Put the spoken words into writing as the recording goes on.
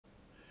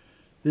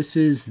This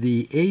is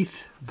the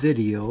 8th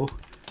video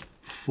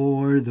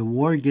for the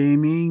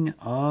wargaming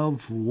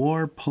of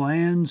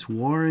Warplan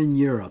War in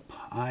Europe.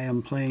 I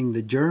am playing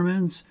the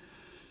Germans.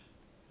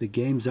 The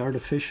game's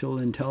artificial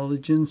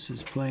intelligence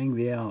is playing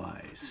the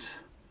Allies.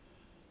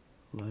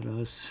 Let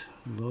us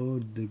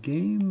load the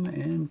game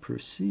and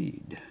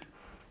proceed.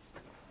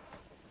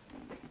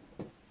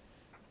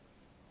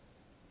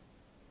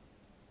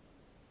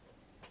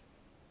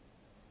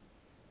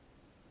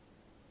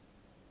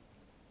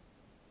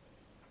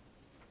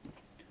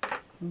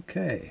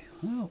 Okay,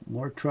 well,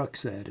 more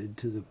trucks added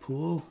to the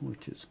pool,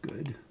 which is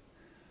good.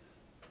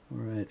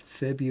 We're at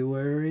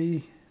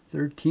February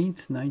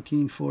 13th,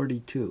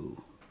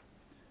 1942.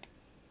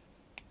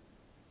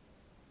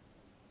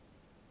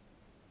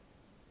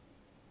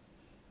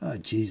 Oh,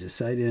 Jesus,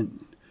 I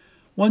didn't...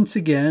 Once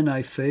again,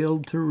 I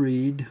failed to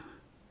read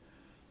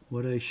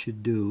what I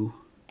should do.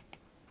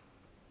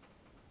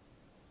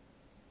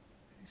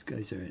 These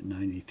guys are at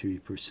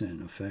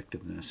 93%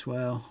 effectiveness.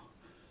 Well,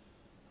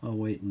 I'll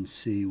wait and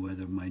see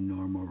whether my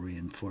normal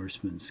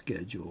reinforcement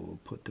schedule will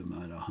put them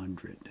at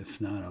 100.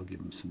 If not, I'll give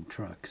them some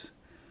trucks.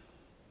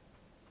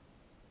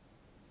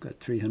 Got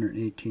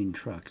 318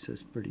 trucks.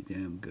 That's pretty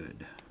damn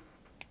good.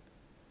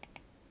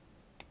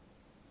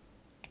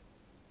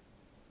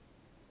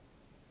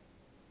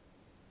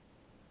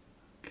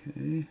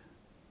 Okay.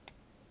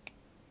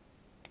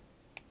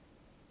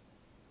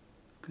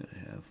 Gotta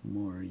have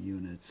more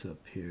units up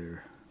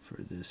here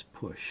for this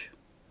push.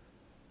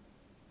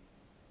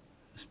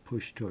 This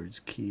push towards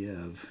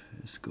Kiev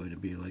is going to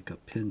be like a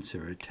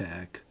pincer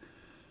attack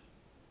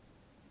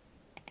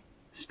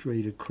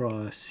straight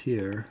across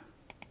here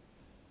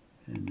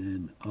and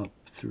then up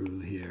through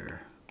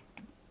here.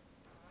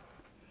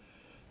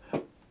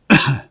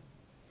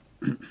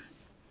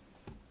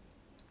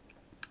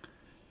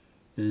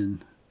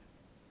 Then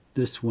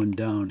this one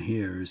down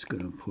here is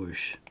going to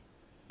push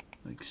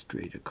like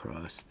straight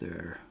across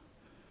there,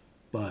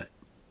 but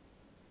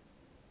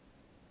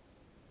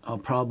I'll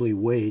probably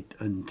wait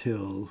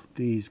until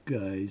these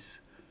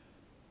guys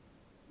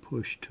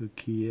push to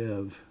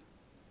Kiev,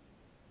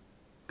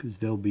 because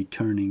they'll be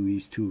turning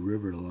these two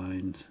river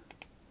lines.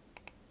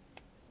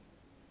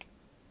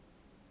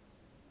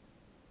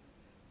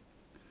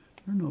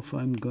 I don't know if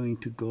I'm going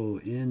to go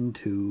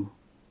into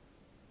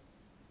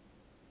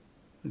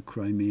the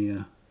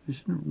Crimea.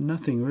 There's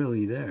nothing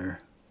really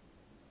there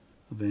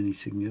of any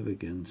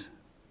significance.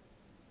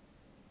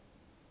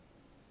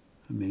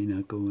 I may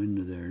not go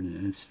into there.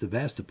 And it's,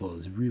 Sevastopol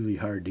is really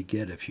hard to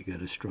get if you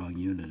got a strong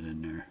unit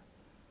in there.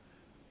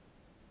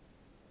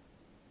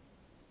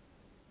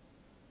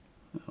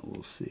 Well,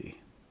 we'll see.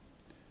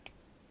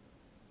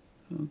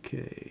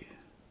 Okay.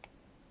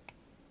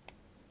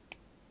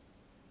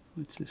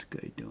 What's this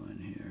guy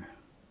doing here?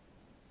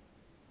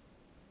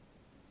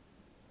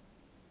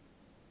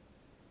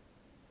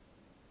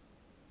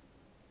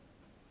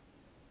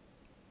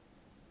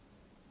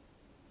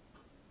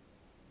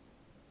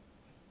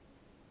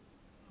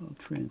 I'll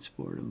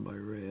transport them by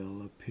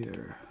rail up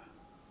here.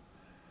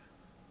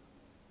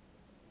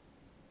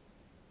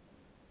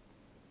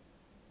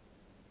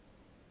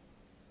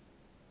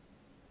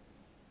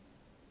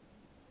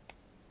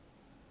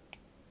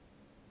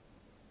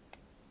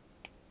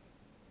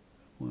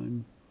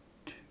 One,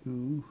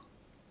 two.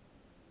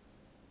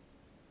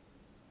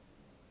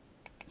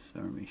 This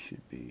army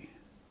should be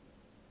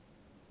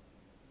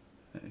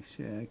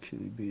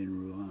actually be in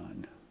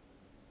Rouen.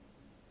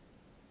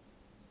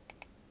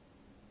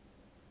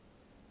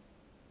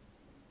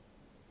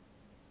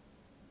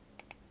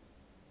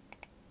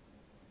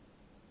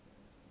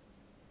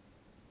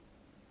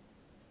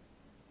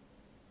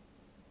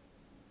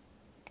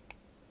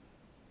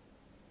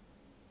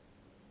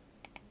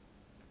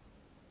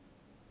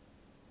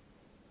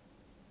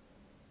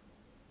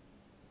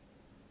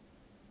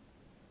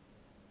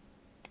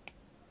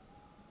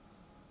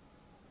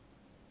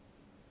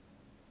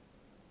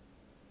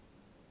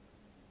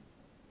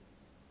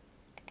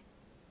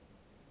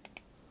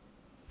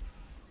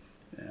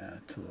 Yeah,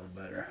 it's a little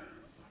better.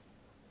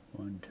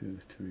 1, 2,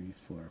 3,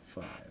 4,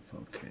 5.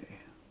 Okay.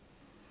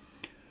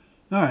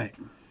 All right.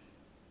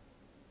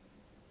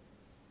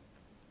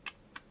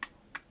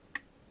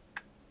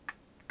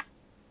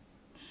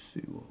 Let's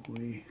see what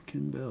we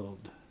can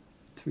build.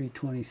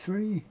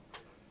 323.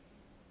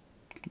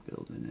 Can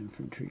build an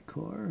infantry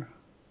corps.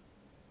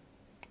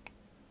 I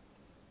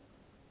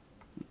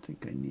don't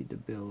think I need to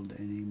build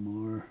any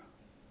more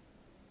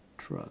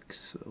trucks,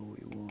 so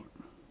we won't.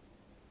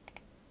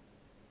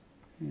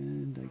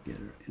 And I get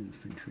our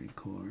infantry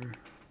corps.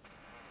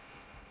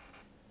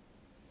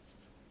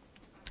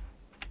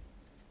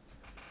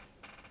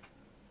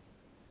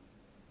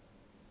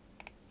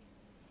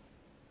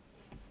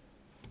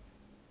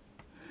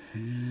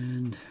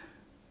 And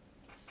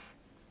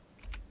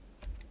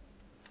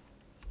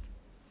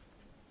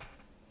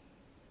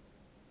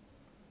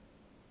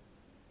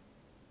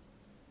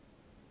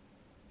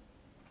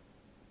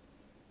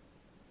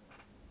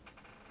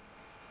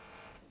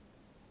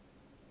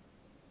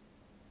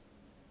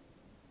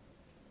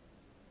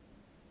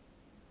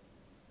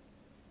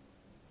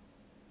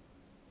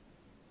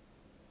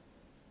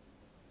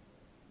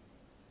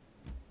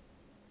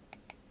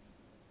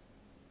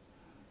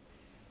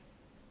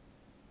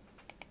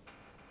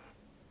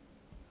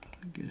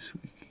guess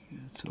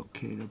it's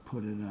okay to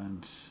put it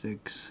on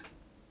 6.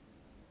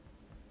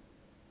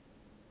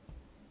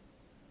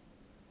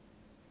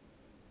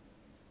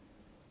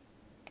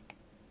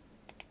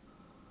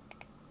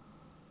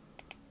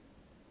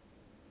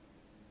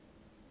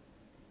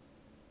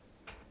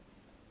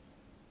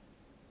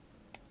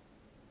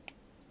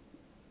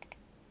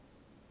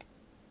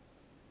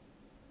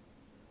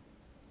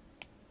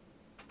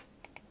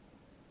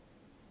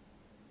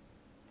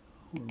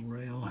 We'll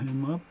rail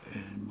him up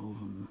and move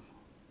him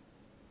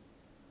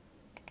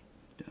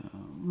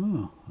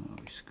down. Oh,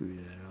 we screwed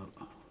that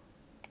up.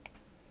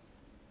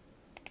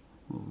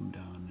 Move him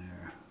down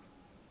there.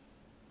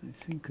 I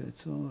think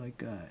that's all I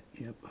got.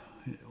 Yep,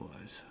 it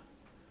was.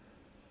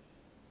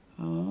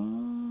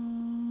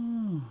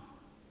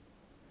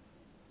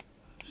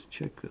 Let's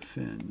check the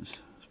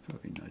fins. It's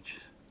probably not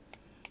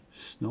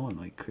snowing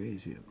like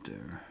crazy up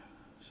there,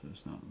 so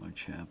there's not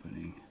much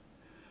happening.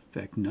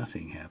 In fact,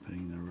 nothing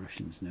happening. The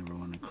Russians never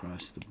went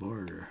across the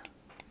border,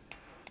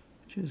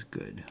 which is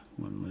good.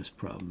 One less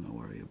problem to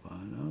worry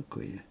about.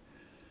 Okay,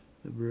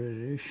 the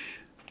British.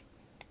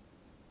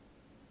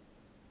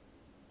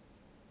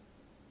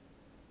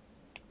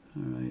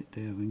 All right,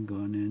 they haven't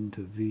gone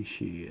into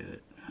Vichy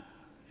yet,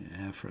 in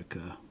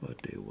Africa, but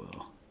they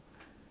will.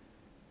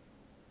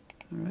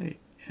 All right,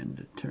 end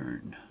of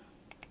turn.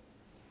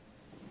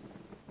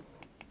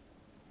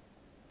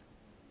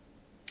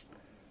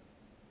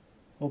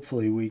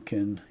 Hopefully we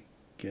can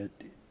get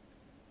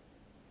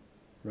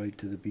right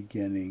to the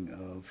beginning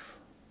of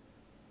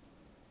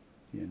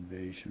the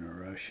invasion of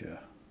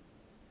Russia.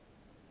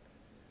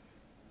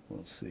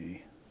 We'll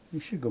see. We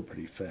should go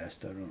pretty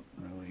fast.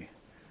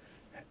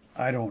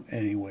 I don't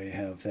anyway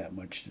have that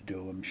much to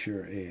do. I'm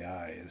sure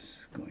AI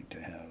is going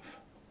to have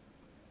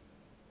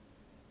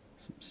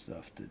some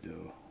stuff to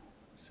do.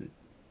 So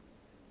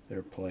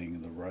they're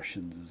playing the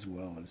Russians as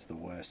well as the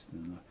West,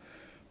 and the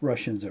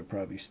Russians are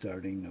probably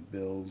starting to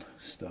build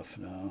stuff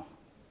now.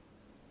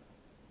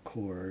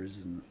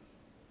 Corps and,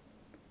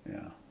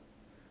 yeah,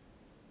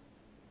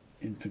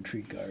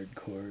 infantry guard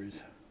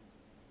corps.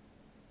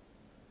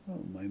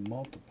 Oh, my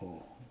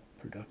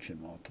production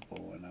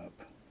multiple went up.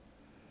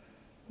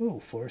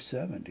 Oh,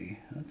 470.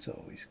 That's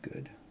always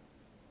good.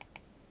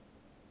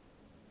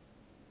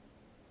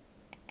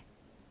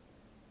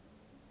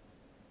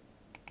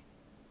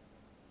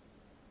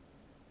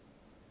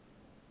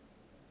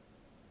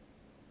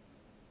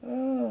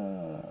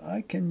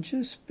 I can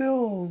just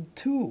build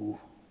 2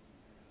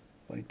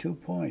 by 2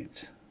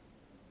 points.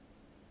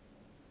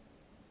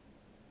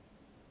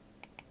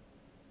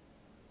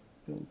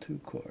 Build 2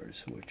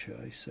 cores, which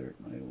I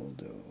certainly will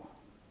do.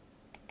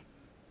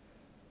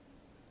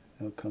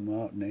 They'll come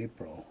out in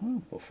April,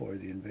 before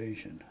the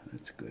invasion.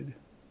 That's good.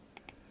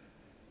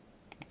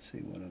 Let's see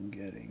what I'm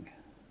getting.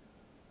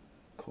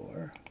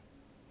 Core.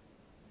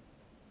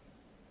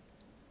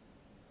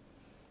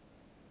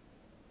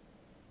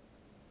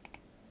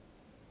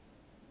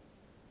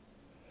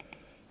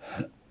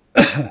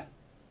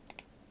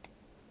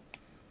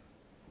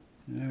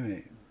 All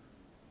right.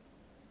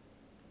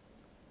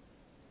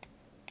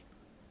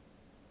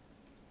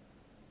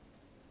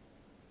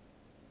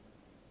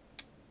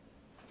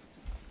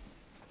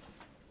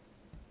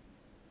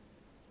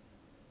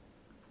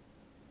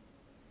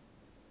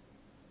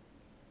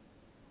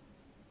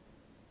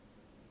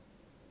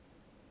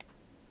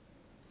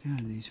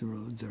 God, these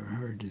roads are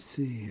hard to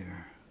see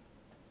here.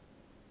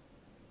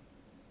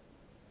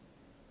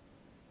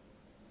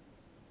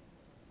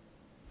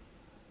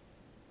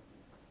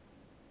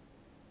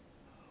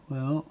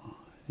 Well,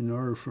 in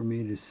order for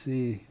me to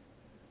see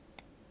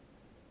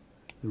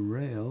the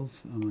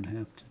rails, I'm going to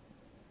have to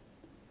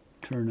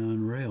turn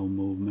on rail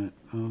movement.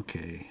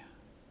 Okay,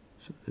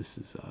 so this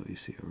is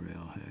obviously a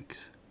rail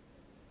hex.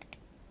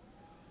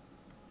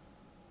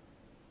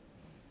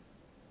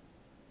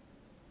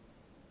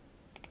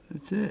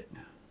 That's it.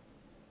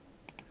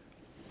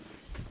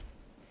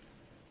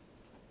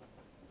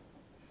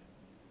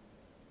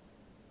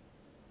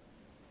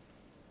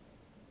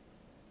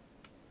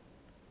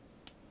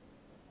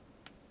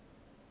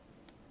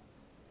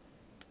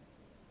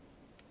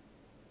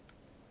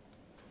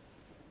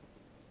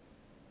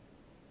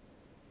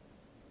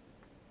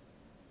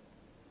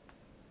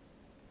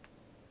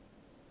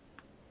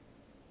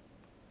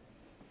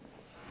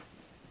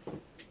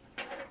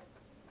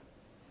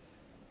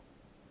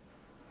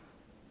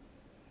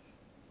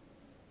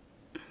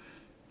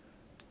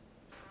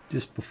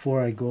 Just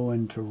before I go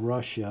into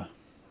Russia,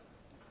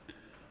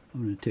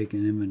 I'm going to take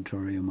an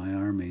inventory of my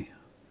army.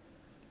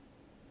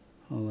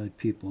 I'll let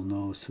people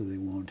know so they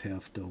won't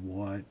have to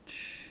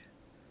watch.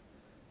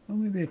 Well,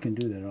 maybe I can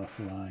do that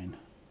offline.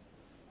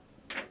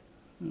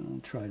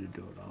 I'll try to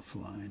do it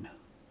offline.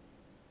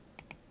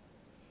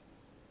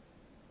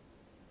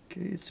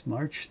 Okay, it's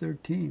March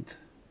 13th.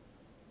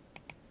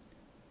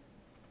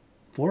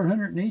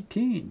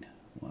 418.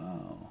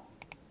 Wow.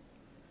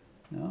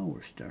 Now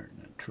we're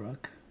starting a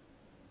truck.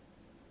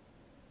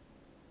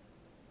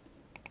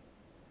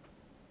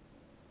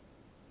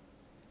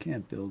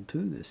 Can't build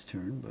 2 this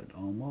turn, but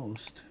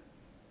almost.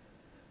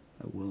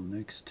 I will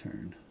next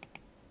turn.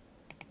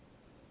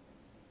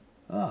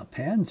 Ah,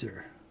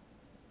 Panzer.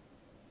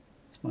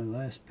 It's my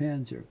last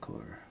Panzer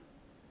Corps.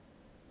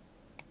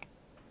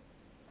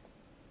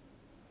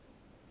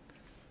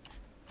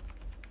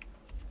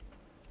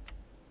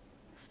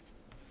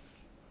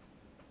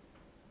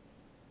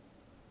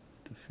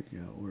 To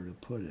figure out where to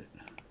put it.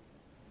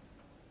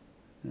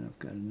 And I've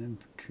got an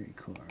infantry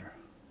corps.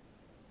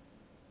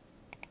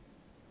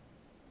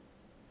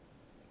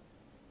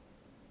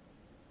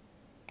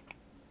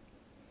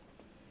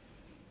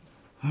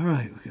 All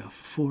right, we got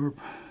four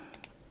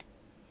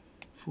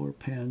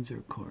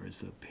Panzer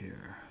Corps up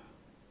here.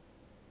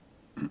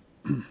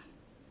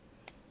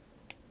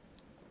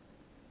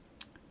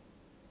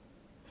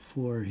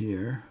 4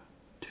 here,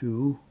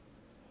 2,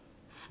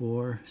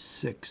 4,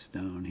 6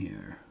 down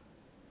here.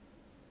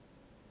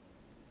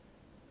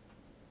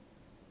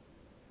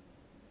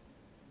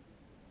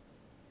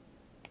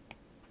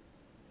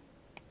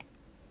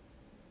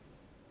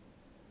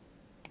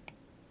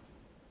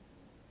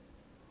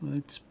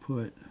 Let's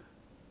put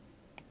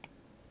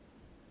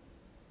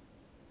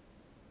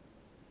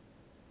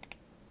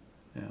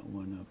that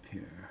one up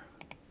here.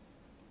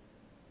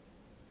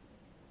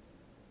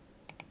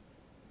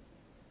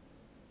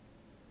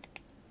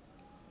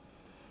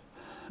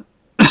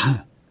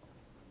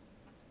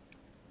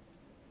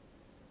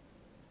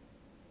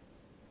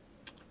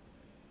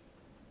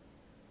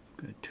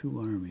 Got 2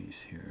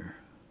 armies here.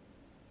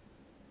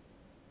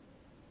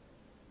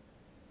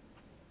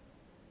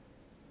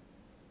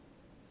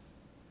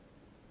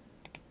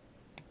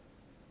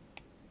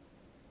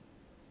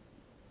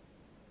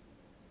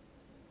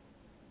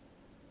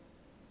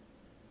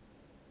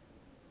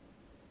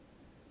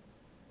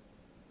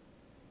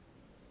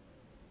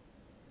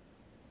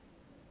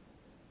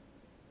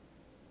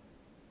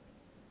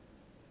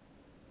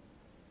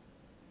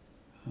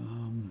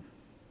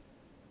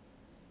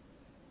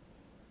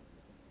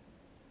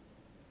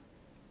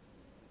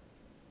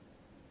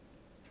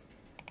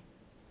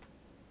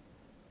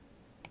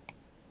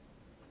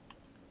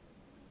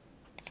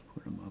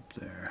 Put them up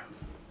there.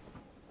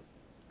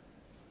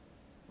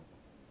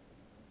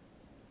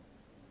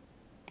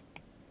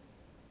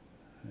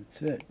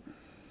 That's it.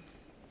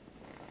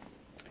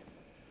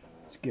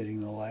 It's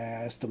getting the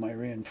last of my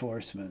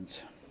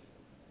reinforcements.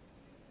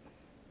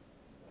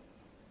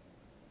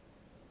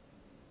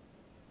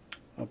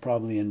 I'll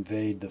probably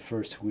invade the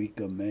first week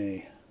of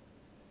May.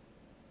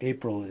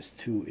 April is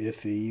too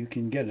iffy. You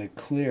can get a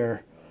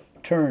clear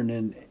turn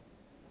in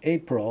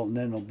April, and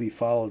then it'll be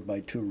followed by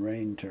 2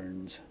 rain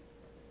turns.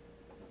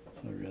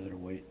 So I'd rather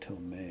wait till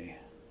May.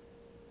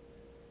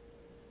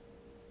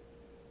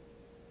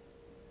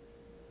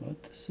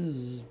 But this is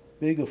as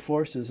big a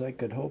force as I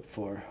could hope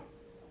for.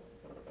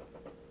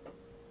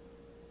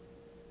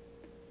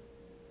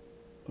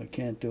 If I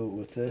can't do it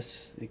with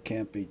this, it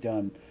can't be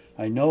done.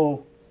 I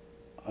know,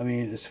 I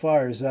mean, as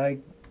far as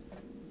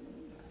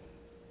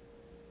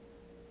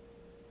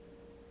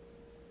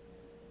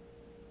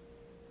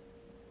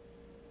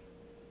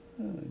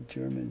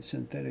German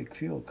synthetic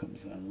fuel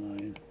comes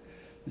online.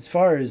 As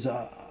far as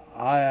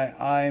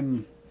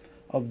I'm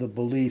of the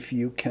belief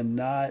you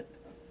cannot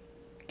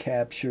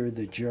capture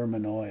the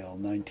German oil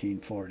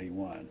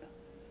 1941.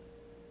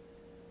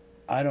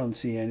 I don't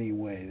see any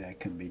way that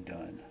can be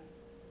done.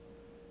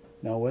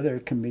 Now, whether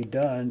it can be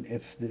done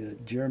if the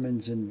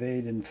Germans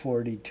invade in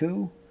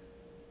 42,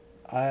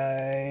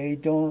 I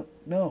don't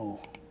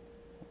know.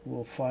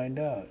 We'll find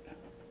out.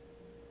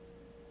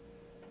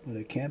 But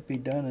it can't be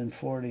done in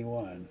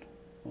 41.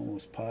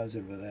 Almost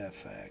positive of that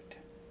fact.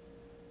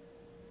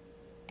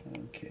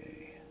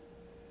 Okay.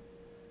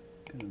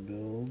 Gonna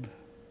build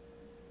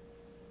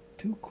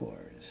 2 corps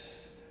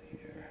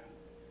here.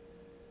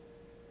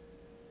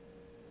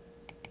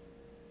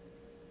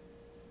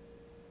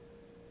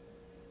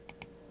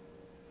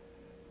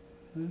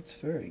 That's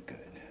very good.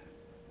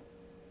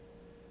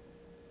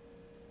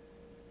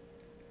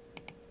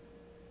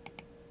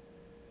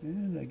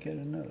 And I get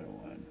another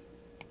one.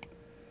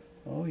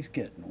 Always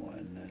getting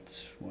one.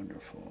 That's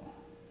wonderful.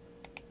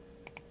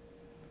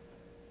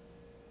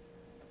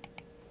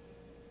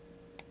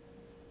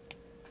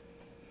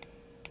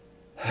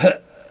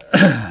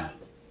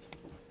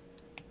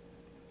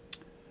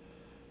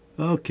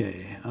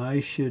 Okay, I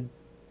should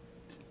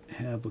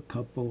have a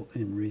couple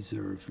in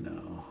reserve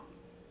now.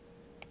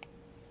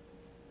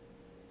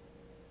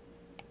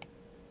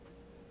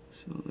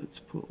 So let's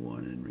put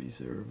one in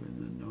reserve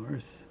in the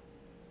north.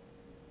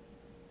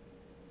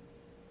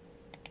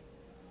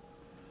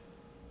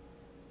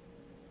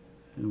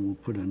 And we'll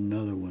put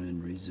another one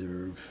in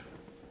reserve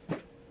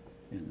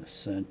in the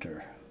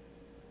center.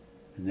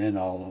 And then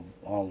all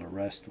the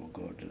rest will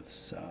go to the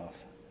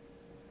south.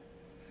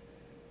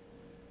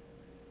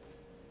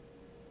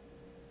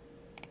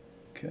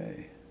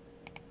 Okay.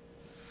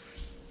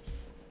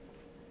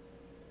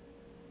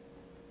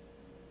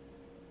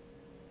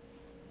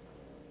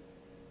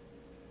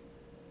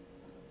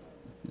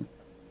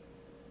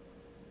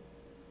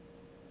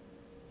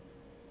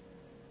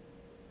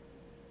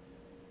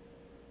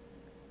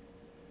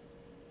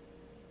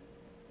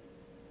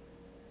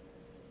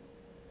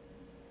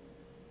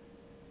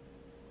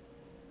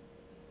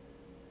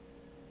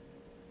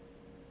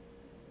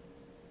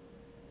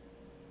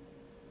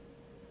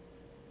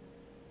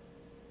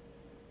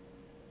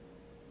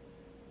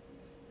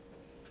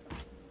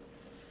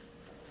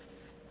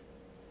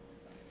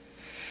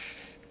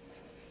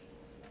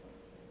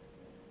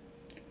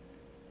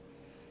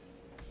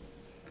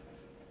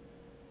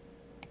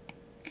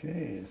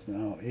 Okay, it's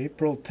now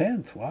April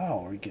 10th.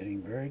 Wow, we're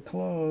getting very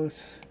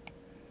close.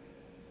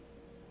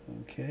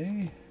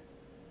 Okay.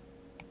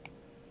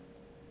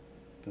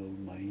 Build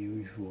my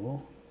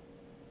usual.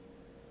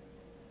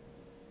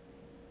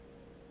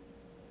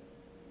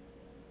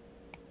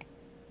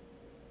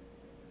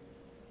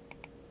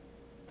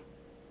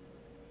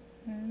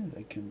 And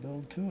I can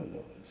build 2 of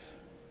those.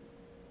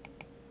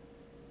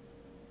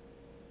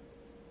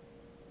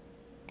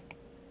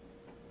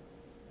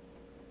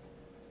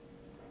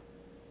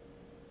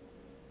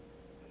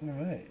 All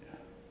right.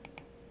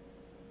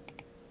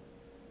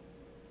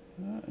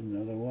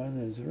 Another one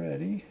is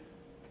ready.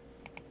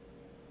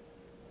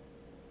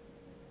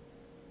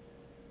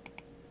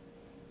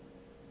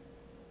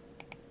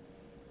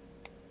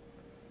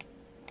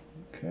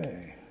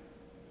 Okay.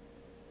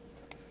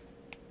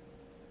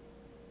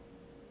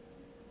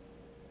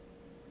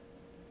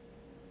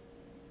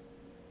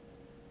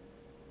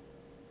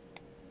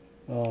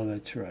 Oh,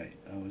 that's right.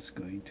 I was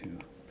going to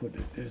put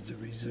it as a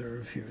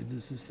reserve here.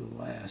 This is the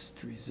last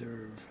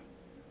reserve.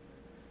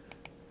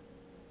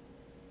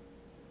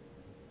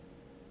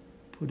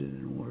 Put it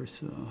in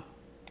Warsaw.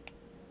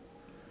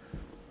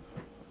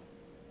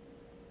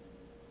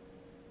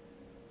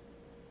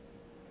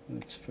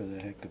 Let's, for the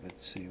heck of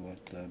it, see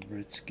what the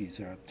Britskys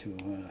are up to.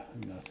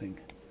 Nothing.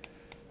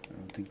 I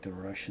don't think the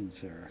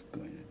Russians are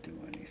going to do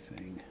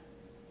anything.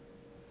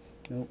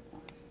 Nope.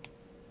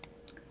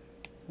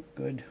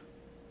 We're good.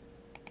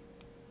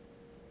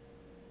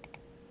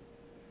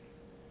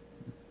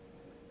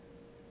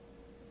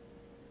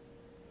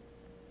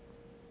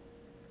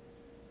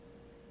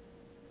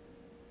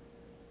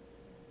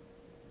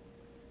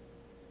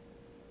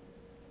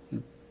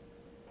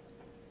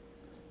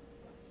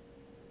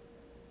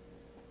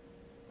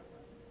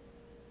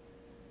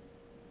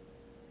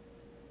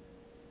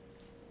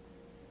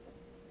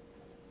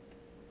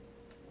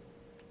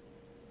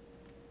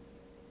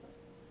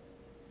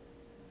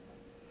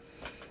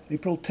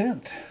 April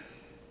 10th.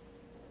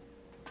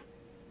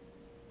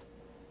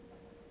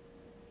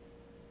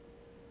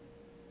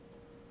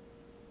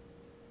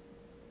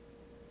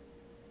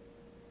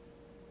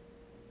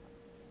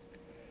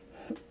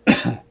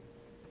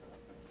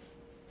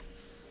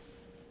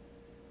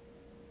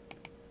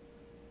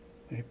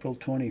 April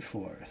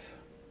 24th.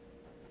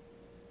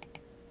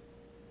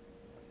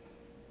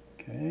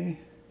 Okay.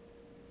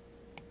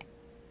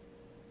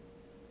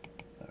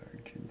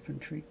 Large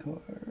infantry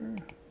corps.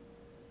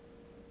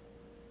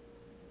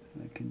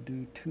 I can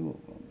do 2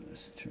 of them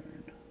this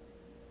turn,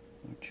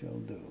 which I'll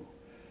do.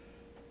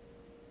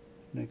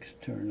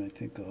 Next turn I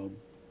think I'll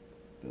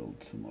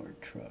build some more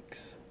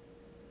trucks.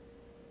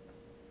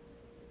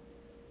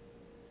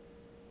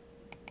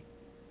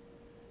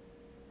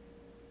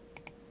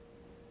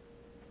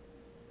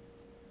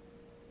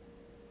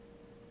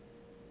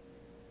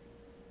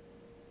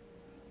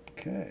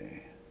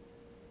 Okay.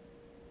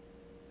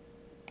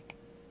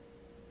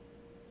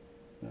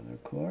 Another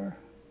corps.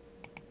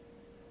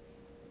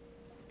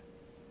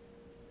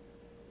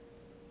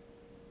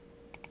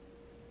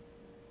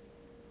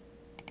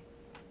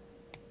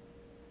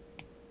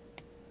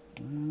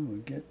 We're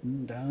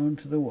getting down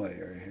to the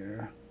wire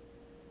here.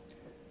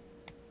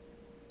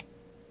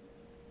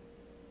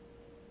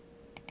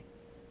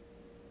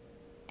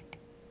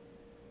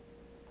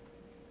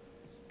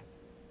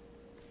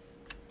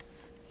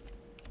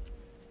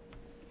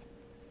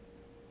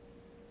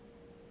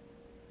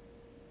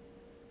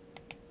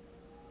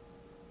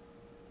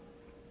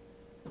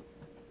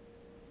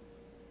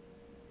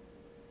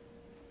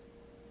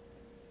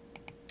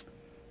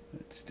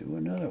 Let's do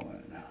another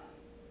one.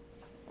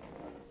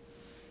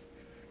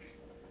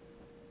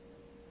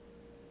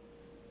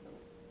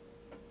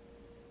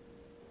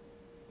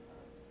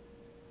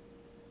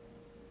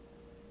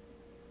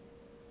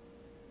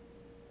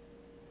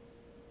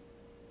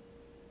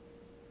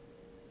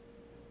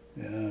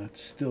 Yeah,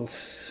 it's still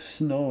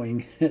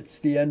snowing. It's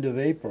the end of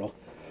April.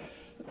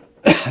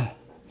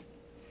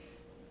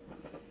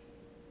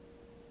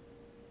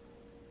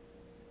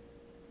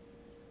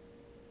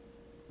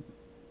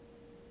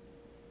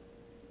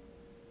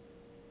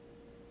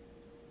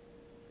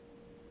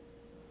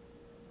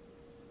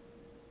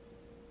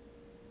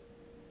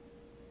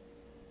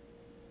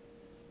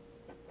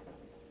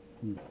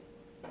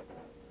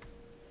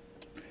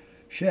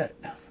 Shit.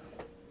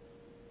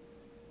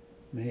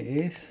 May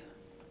 8th,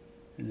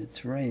 and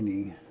it's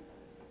raining.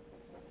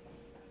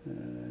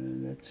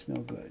 That's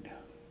no good.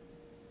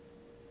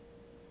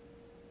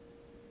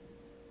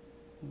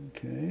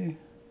 Okay.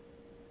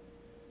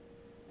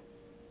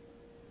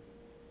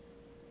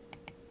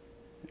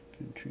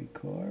 Infantry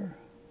corps.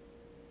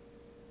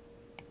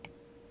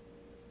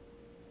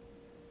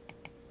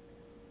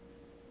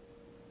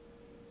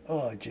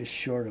 Oh, just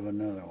short of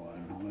another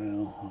one.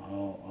 Well,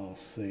 I'll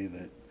save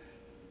it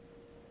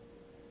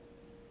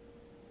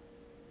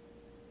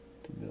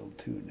to build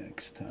 2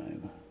 next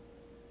time.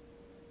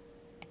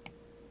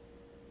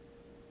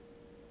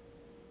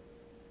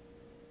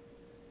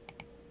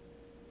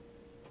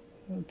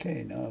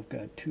 Okay, now I've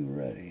got 2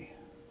 ready.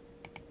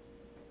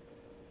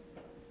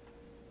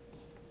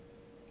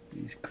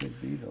 These These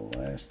could be the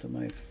last of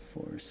my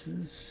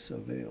forces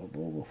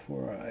available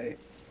before I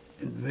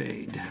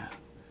invade.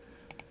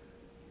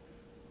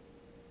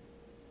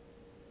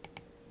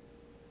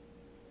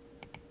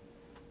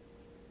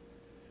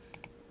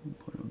 I'll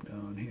put them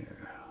down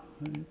here.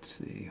 Let's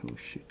see who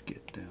should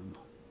get them.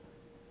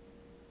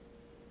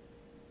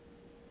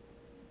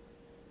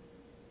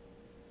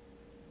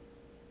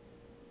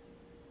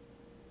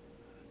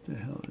 What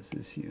the hell is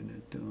this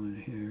unit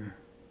doing here?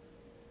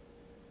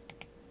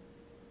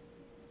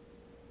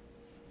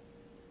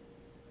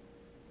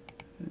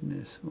 And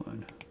this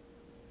one.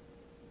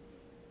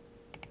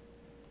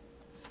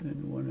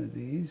 Send one of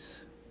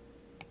these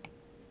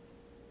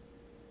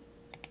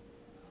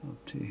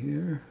up to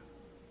here.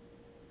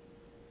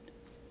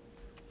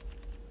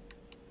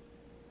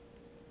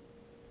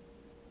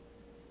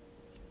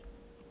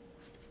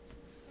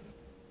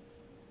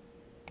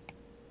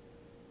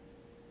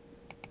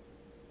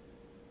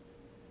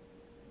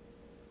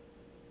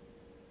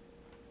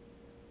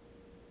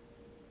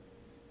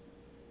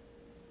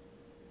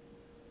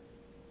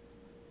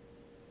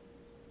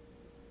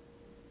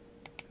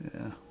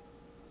 Yeah.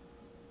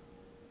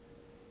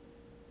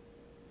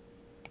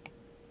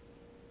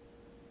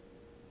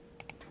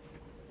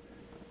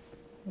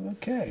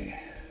 Okay.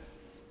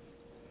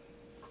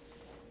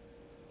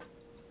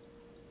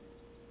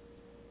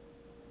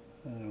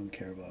 I don't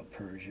care about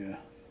Persia.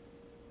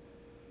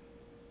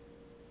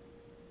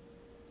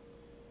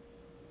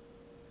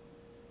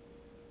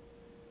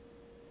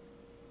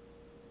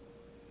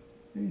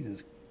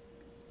 Jesus.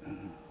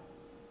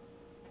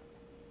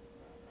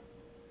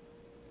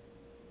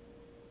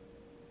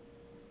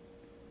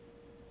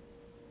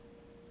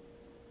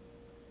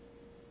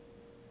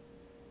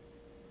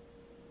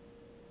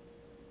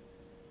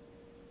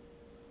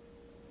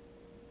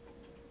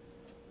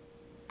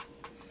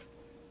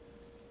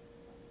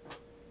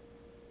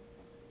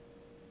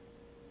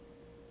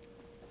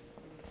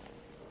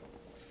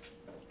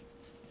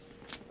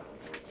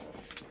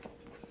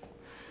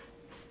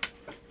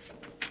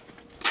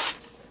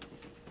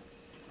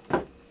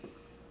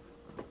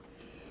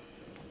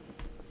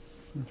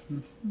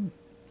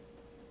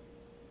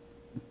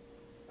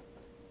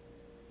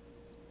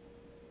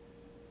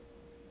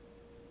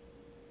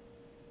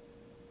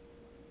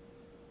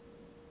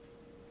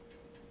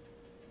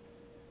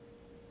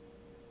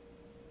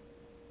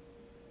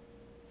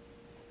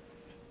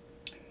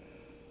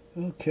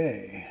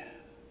 Okay.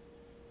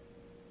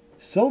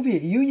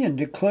 Soviet Union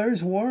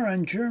declares war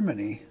on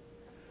Germany.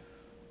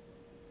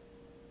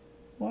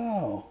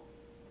 Wow.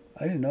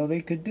 I didn't know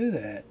they could do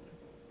that.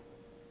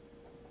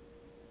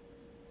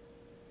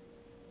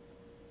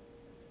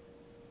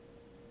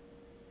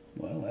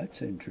 Well,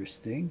 that's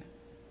interesting.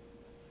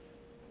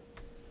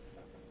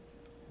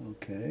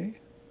 Okay.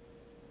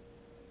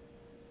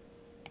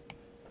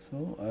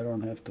 So I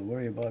don't have to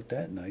worry about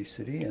that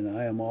nicety, and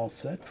I am all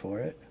set for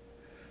it.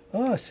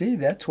 Oh, see,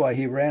 that's why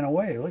he ran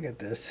away. Look at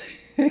this.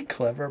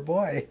 Clever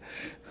boy.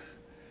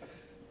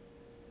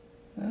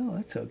 Well,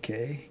 that's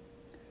okay.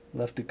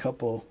 Left a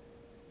couple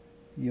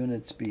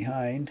units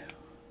behind.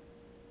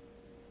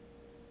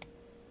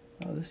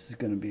 Oh, this is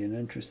going to be an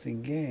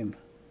interesting game.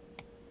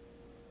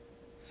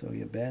 So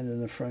you abandon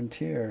the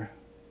frontier.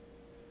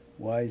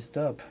 Wised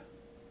up.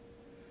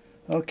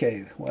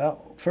 Okay,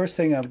 well, first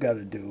thing I've got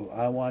to do,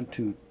 I want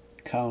to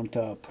count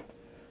up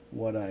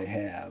what I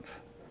have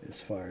as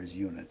far as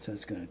units.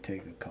 That's going to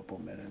take a couple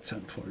minutes,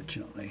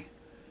 unfortunately.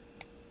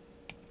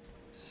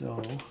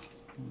 So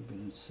we're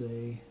going to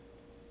say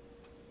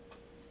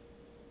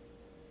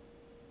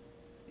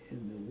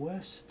in the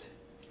West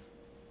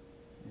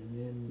and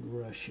in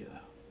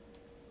Russia.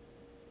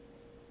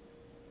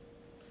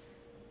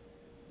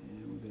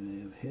 And we're going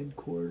to have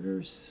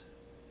headquarters.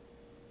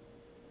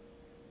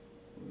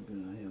 We're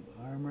going to have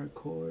armor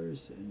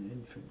corps and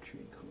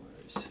infantry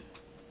corps.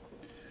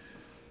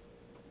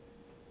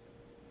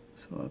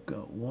 So I've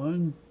got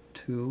 1,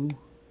 2,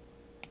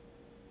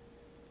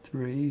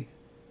 3,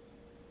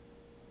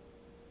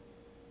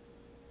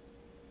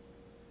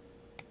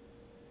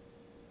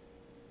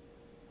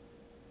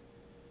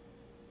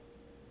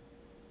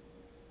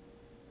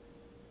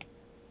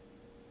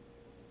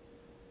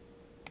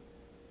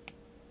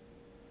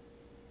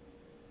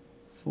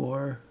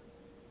 4,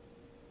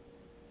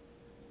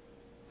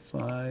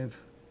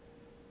 5,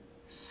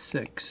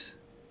 6.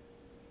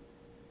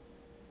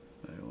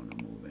 I don't want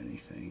to move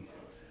anything.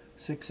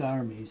 6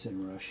 armies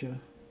in Russia.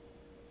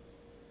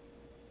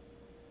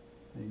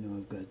 I know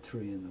I've got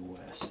 3 in the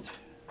West.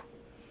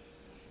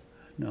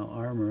 Now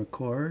armor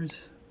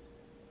corps.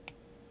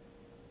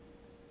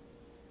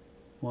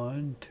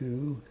 1,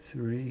 2,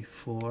 3,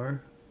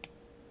 4,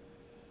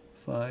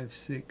 5,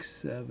 6,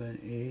 7,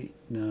 8,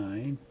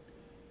 9,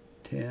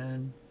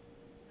 10.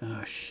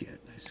 Oh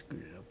shit, I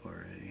screwed it up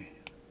already.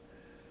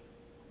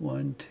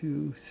 1,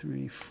 2,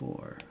 3,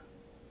 4.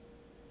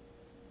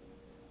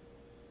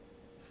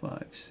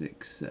 5,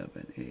 6,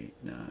 7, 8,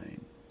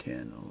 9,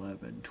 10,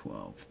 11,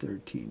 12,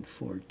 13,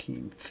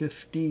 14,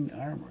 15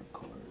 armor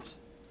corps.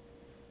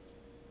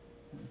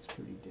 That's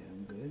pretty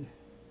damn good.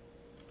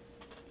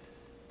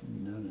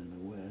 None in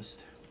the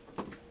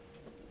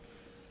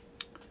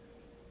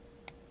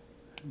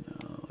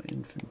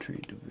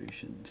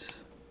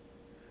sections.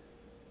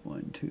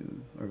 1,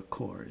 2, or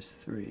cores,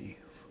 3,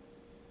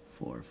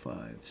 4,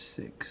 5,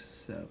 6,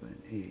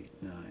 7, 8,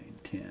 9,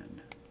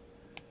 10,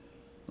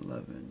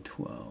 11,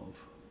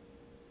 12.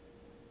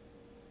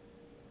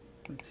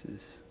 What's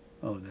this?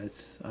 Oh,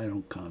 that's, I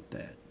don't count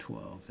that.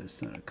 12,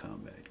 that's not a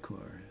combat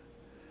core.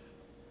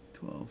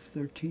 12,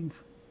 13,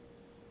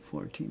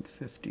 14,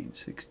 15,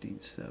 16,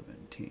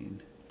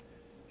 17,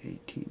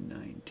 18,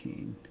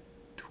 19,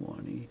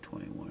 20,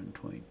 21,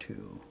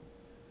 22,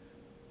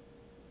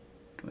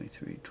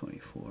 23,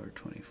 24,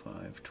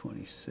 25,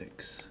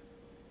 26.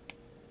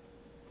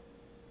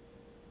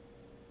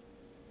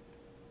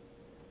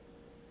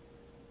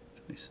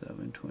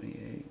 27,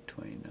 28,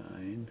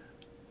 29,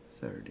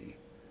 30,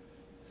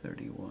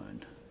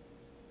 31,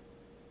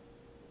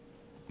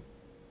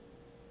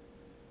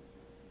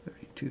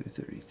 32,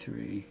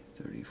 33,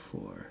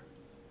 34.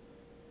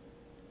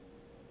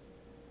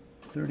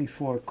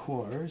 34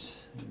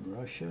 cores in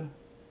Russia.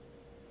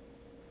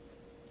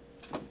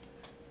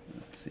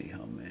 Let's see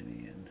how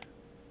many in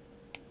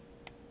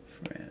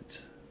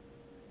France.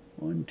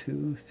 1,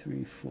 2,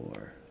 3,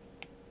 4,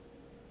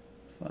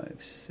 5,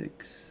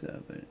 6,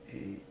 7,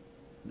 8,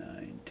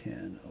 9,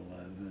 10,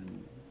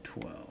 11,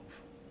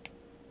 12.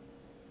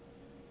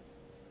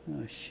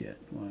 Oh shit.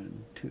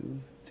 1,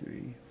 2,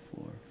 3,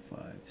 4,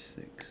 5,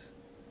 6,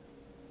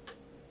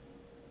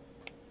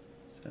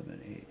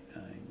 7, 8,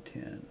 9,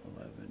 10,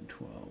 11,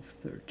 12,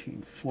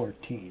 13,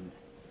 14.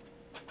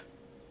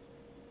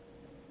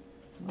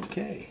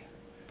 Okay.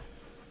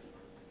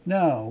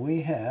 Now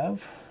we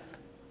have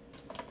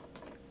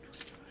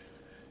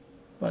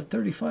about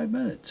 35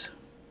 minutes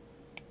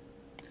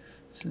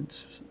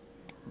since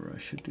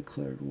Russia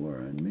declared war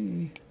on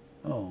me.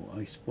 Oh,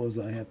 I suppose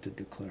I have to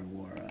declare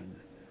war on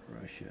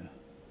Russia.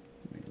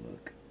 Let me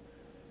look.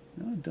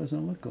 No, it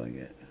doesn't look like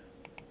it.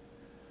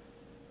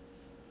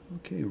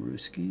 Okay,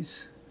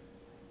 Ruskies.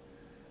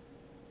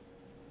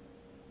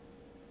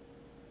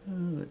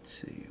 Let's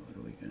see, what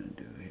are we going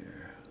to do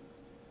here?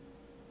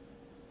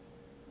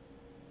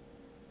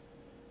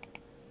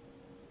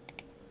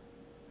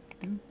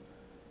 Doop,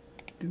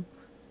 doop,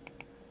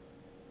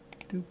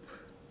 doop.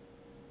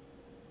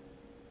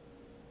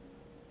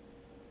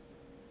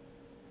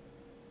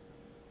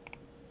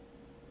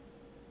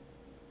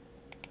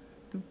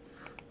 Doop.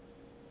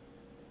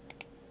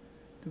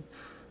 Doop.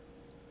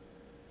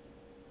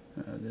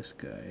 This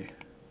guy.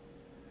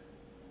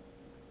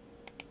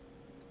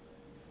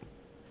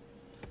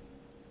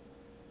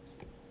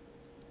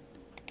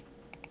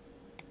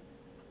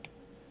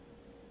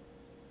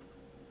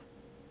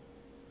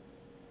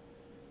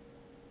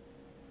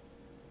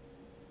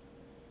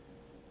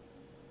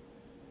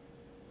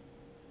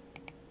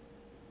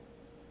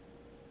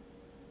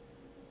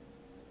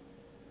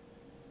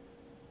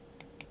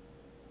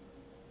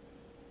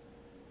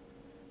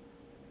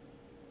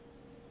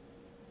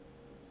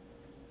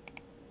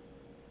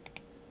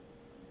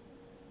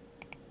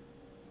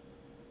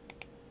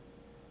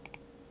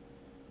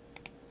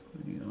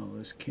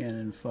 This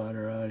cannon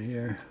fodder out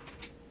here.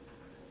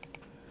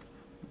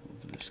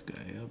 Move this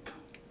guy up.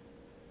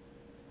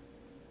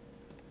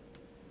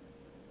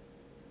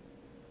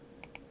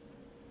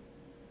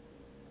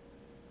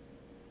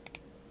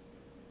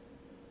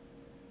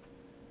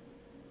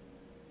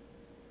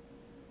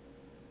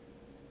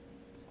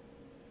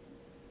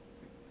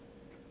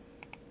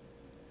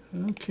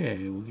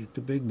 Okay, we'll get the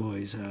big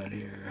boys out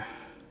here.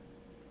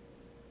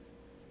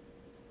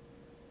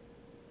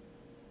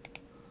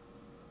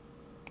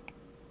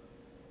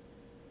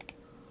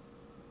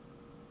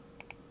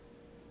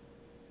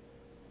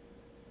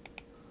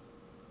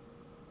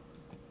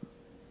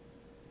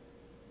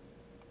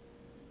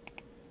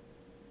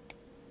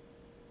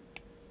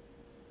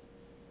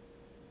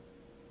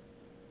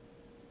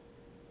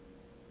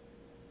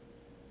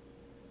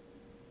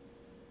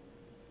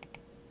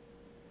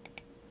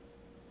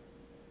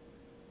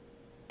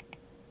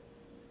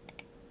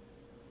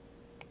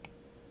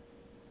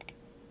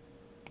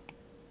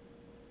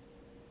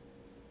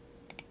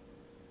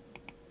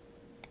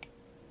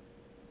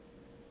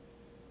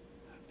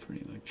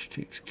 Pretty much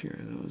takes care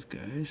of those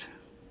guys.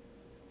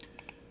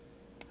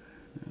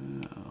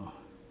 Now,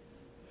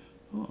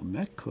 oh,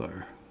 mech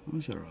car.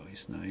 Those are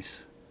always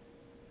nice.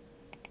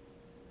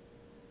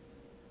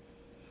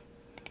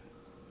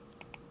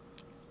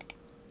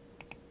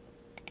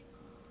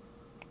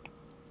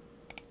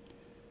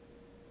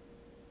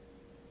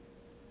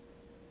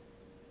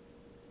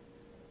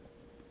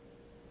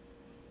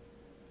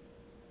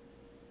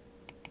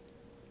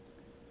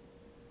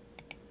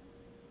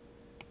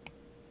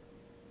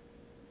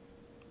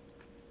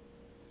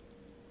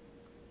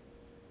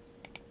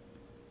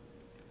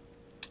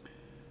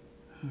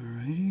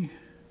 Alrighty.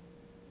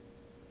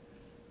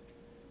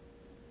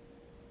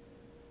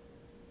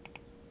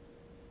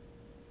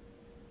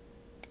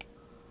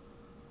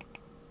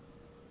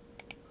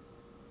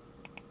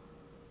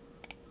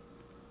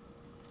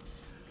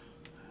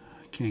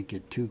 I can't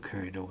get too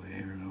carried away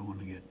here. I don't want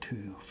to get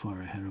too far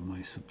ahead of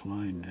my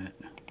supply net.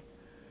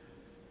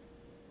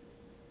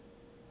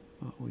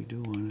 But we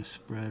do want to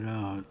spread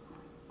out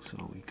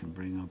so we can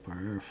bring up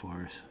our Air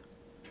Force.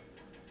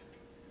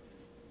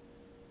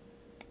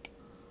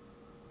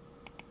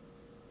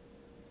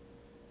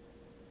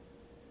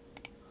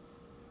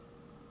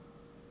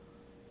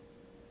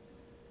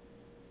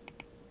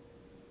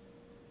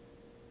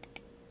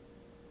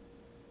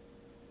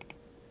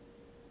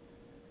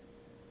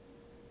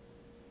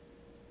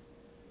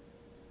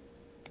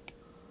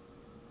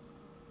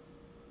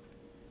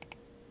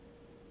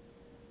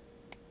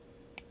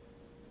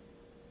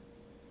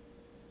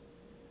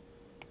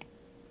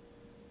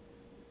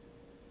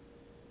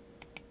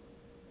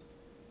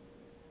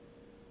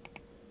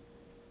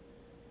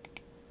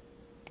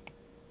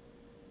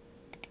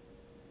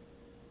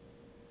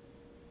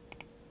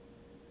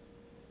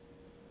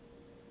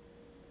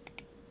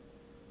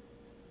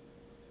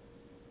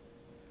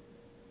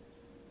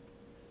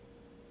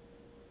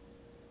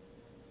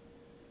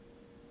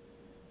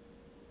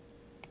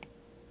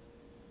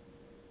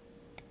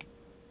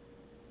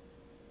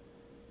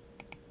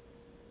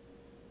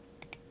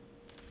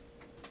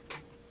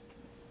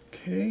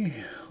 Okay,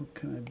 what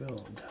can I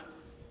build?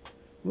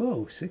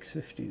 Whoa,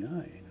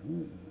 659.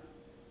 Ooh.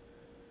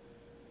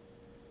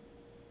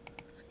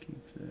 Let's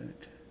keep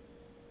that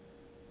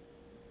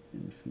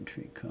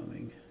infantry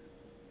coming.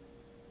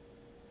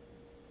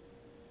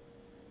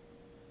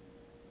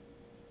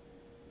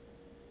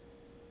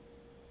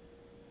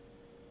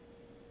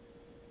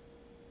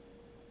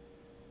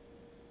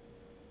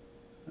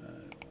 I don't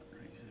want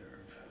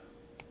reserve.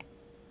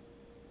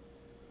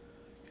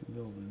 I can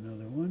build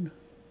another one.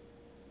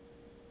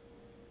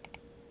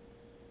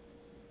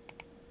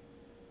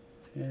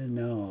 And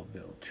now I'll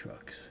build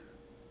trucks.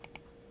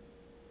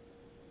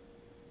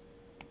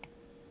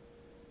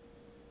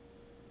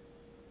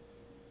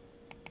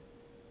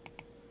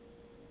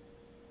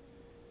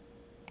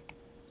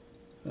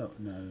 Oh,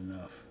 not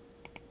enough.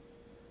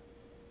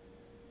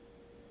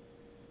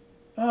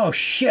 Oh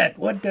shit,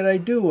 what did I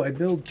do? I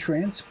build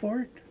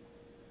transport?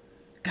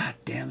 God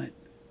damn it.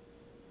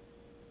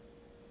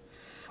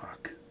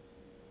 Fuck.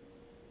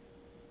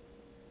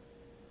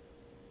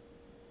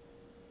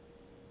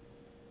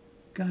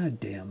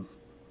 Goddamn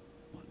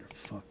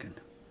motherfucking.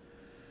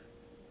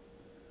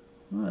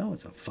 Well, that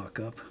was a fuck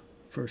up.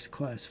 First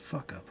class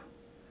fuck up.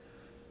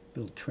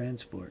 Build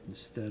transport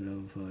instead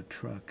of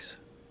trucks.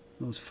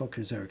 Those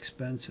fuckers are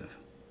expensive.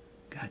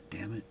 God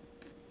damn it.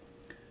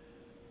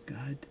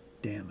 God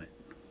damn it.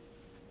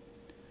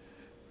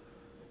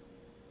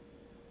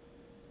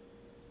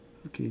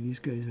 Okay, these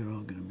guys are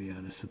all going to be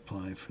out of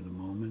supply for the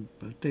moment,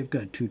 but they've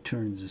got 2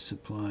 turns of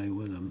supply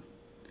with them.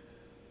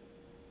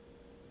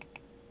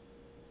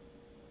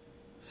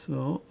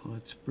 So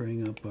let's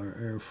bring up our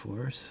Air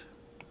Force.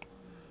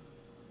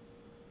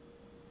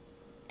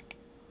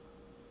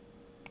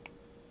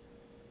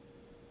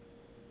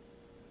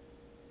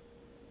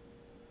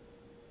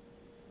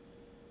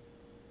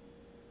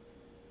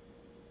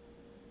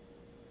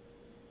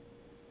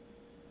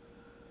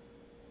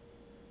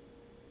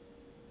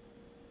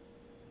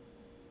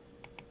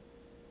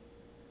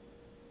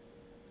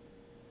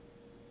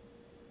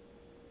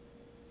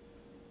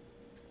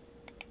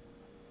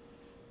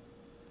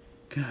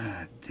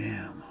 God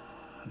damn,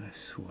 I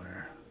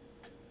swear.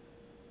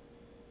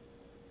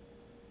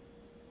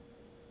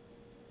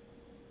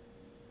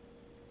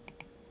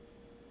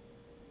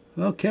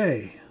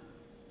 Okay,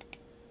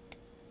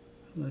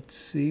 let's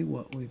see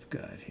what we've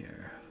got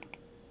here.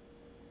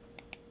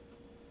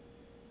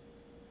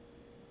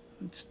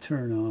 Let's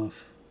turn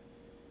off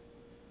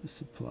the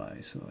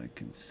supply so I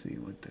can see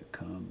what the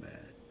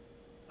combat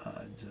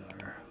odds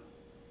are.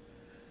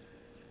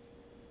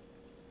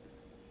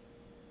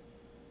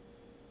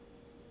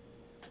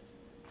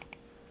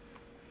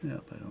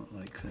 Yep, I don't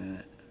like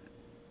that.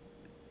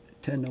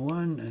 10 to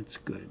 1, that's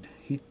good.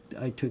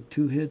 I took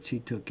 2 hits, he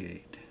took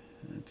 8.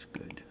 That's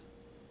good.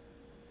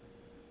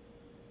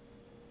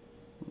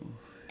 Move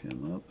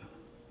him up.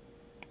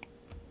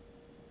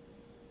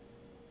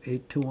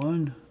 8 to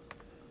 1.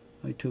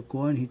 I took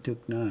 1, he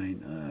took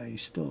 9. Ah,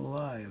 he's still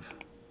alive.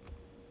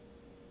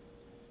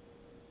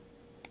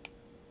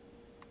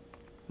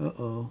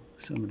 Uh-oh,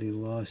 somebody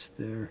lost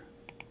their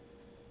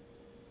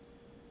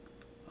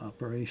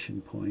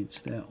operation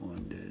points. That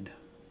one did.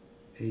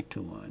 8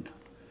 to 1.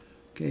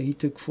 Okay, he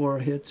took 4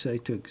 hits, I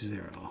took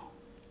 0.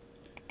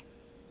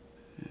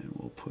 And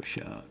we'll push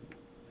out.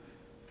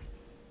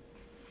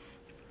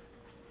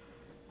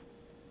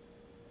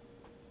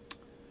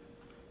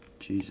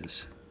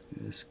 Jesus,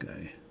 this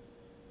guy.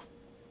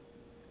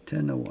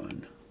 10 to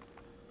 1.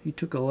 He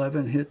took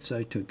 11 hits,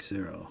 I took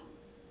 0.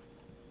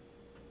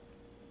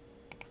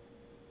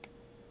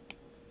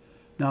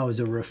 Now, as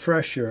a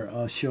refresher,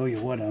 I'll show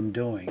you what I'm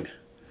doing.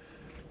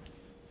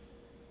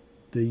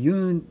 The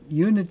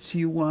units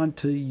you want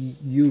to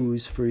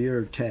use for your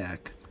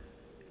attack,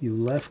 you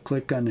left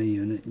click on the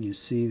unit and you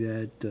see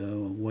that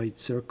white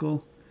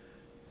circle.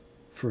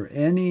 For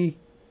any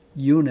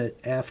unit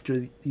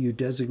after you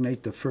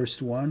designate the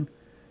first one,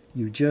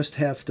 you just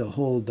have to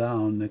hold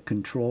down the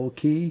control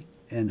key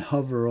and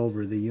hover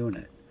over the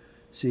unit.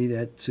 See,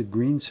 that's a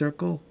green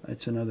circle,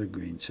 that's another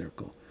green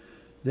circle.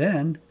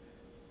 Then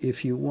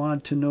if you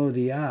want to know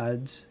the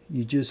odds,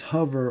 you just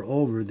hover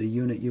over the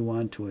unit you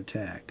want to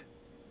attack.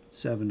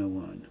 7 to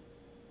 1.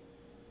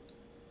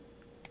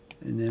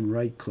 And then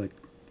right click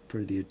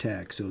for the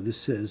attack. So this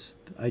says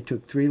I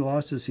took 3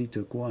 losses, he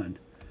took 1.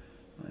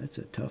 That's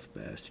a tough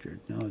bastard.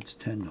 Now it's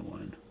 10 to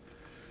 1.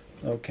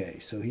 Okay,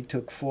 so he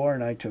took 4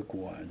 and I took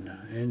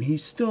 1. And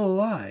he's still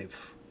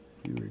alive.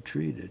 He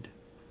retreated.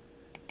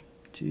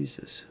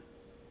 Jesus.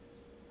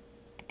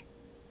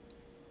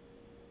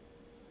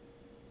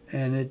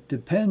 And it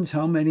depends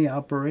how many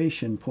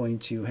operation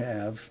points you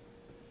have.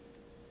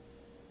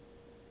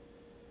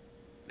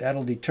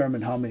 That'll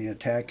determine how many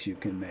attacks you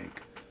can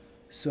make.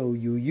 So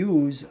you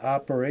use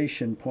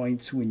operation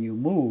points when you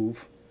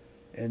move,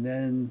 and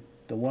then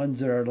the ones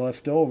that are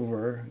left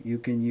over you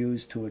can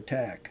use to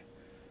attack.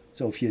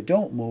 So if you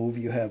don't move,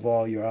 you have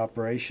all your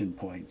operation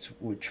points,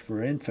 which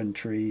for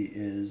infantry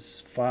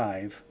is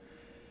 5,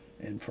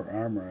 and for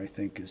armor I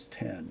think is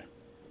 10.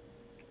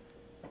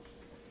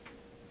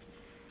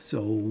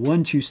 So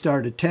once you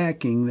start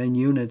attacking, then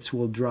units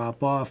will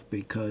drop off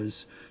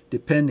because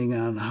depending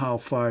on how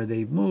far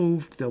they've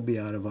moved, they'll be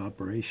out of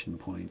operation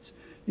points.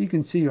 You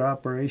can see your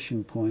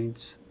operation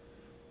points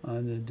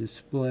on the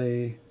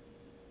display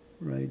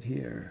right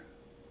here.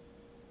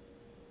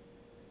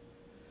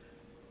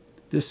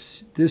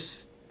 This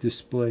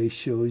display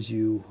shows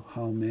you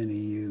how many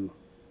you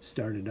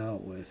started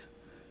out with.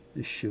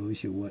 This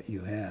shows you what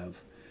you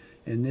have.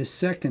 And this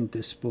second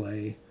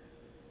display,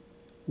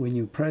 when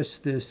you press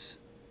this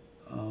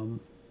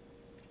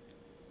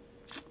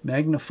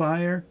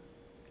magnifier,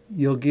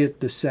 you'll get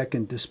the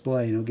second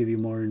display and it'll give you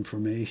more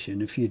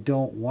information. If you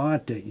don't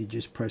want it, you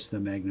just press the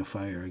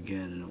magnifier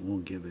again and it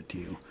won't give it to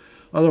you.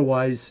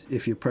 Otherwise,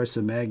 if you press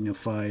the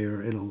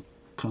magnifier, it'll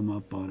come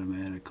up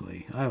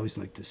automatically. I always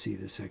like to see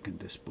the second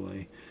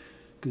display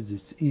because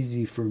it's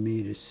easy for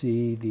me to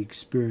see the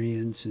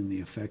experience and the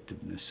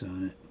effectiveness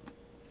on it.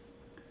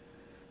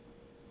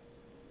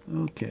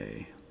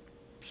 Okay,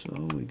 so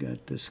we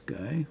got this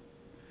guy.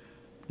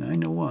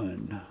 9 to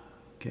 1.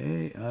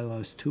 Okay, I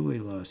lost 2, he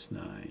lost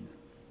 9.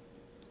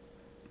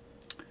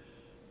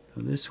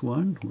 Now this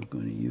one, we're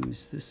going to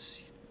use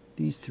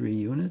these 3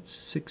 units.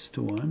 6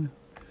 to 1.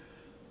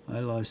 I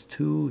lost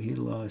 2, he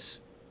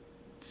lost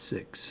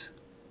 6.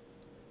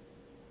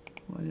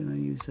 Why didn't I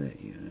use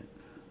that unit?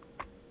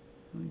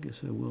 I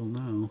guess I will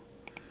now.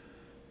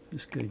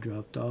 This guy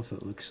dropped off,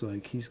 it looks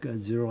like. He's got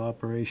 0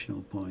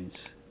 operational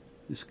points.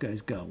 This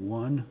guy's got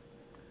 1.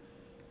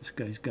 This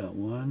guy's got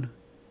 1.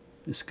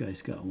 This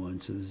guy's got 1,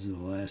 so this is the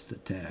last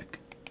attack.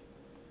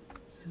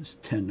 It's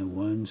 10 to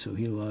 1, so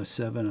he lost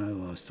 7, I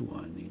lost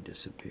 1. He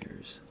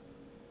disappears.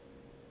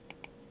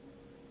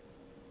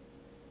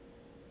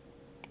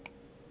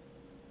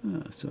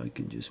 So I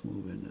can just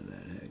move into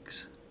that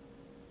hex.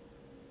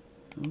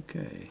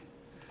 Okay.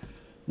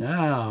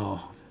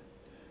 Now,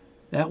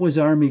 that was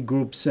Army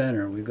Group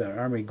Center. We've got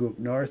Army Group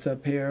North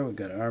up here. We've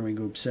got Army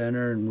Group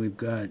Center, and we've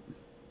got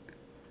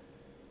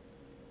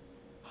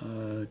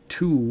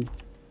 2.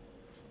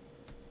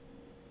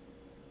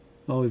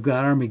 Well, we've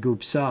got Army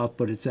Group South,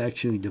 but it's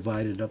actually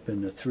divided up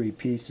into 3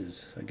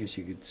 pieces. I guess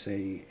you could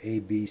say A,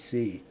 B,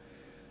 C.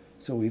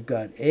 So we've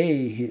got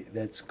A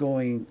that's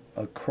going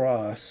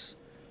across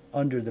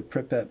under the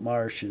Pripyat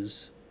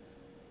marshes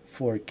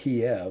for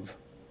Kiev.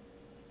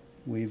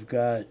 We've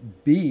got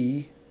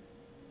B,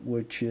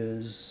 which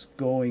is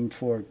going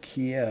for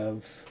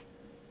Kiev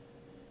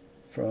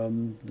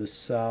from the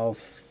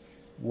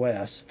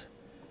southwest.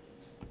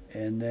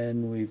 And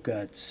then we've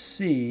got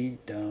C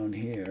down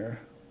here,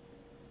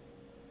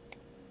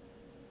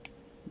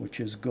 which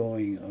is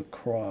going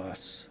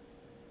across,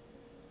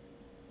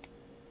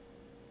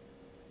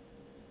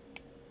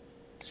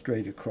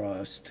 straight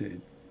across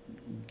to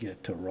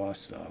get to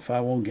Rostov. I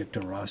won't get to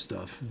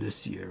Rostov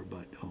this year,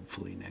 but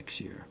hopefully next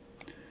year.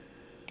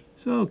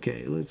 So,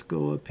 okay, let's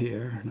go up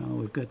here. Now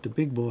we've got the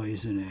big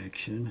boys in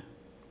action.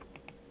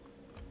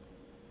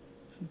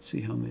 Let's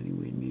see how many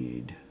we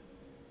need.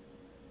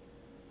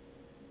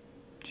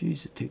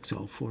 Geez, it takes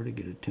all 4 to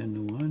get a 10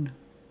 to 1.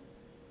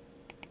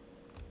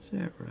 Is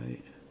that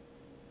right?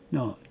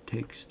 No, it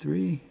takes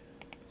 3.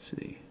 Let's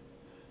see.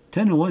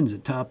 10 to 1 is the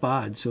top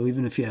odd, so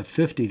even if you have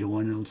 50 to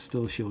 1, it'll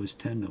still show as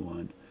 10 to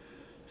 1.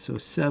 So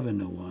 7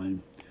 to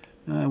 1.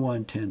 I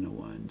want 10 to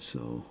 1,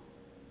 so.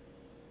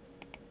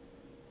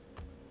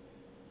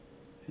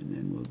 And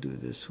then we'll do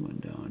this one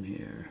down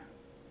here.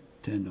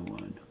 10 to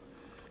 1.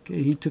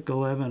 Okay, he took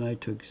 11, I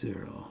took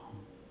 0.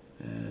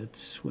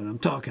 That's what I'm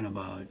talking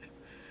about.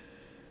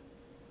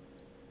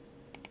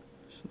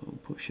 So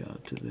push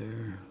out to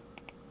there.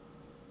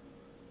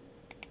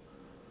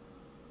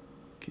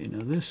 Okay,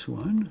 now this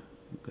one,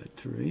 we've got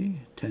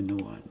 3, 10 to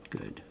 1,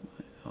 good.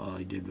 All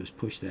I did was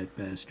push that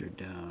bastard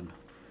down.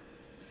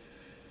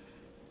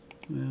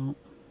 Well,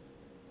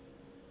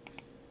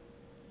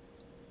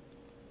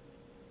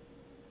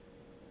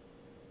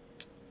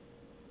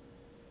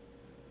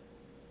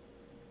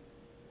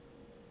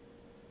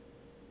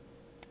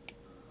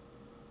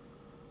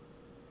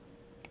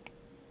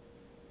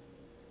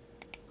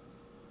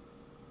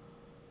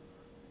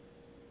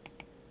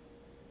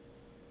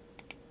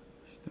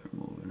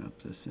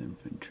 Surface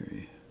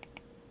infantry.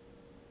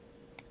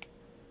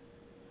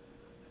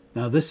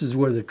 Now this is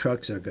where the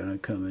trucks are going to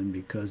come in,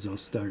 because they'll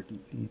start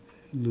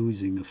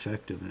losing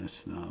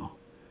effectiveness now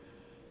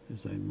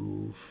as I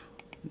move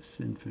this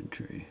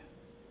infantry.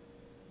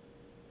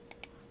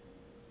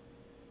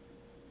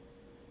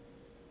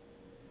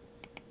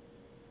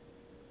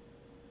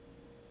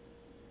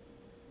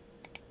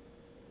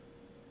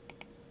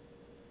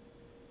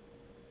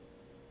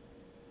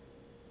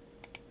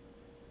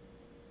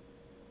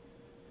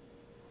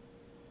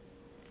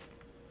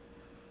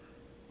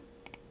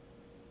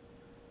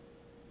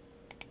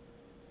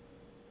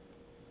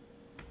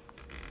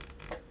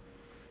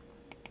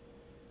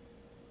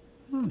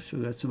 Oh, so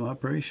got some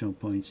operational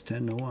points,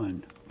 10 to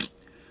 1.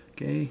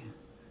 Okay.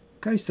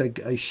 Christ,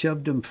 I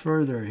shoved him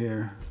further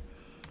here.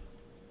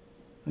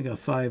 I got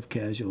 5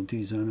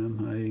 casualties on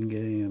him. I didn't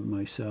get any of them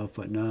myself,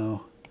 but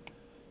now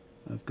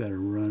I've got to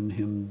run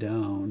him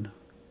down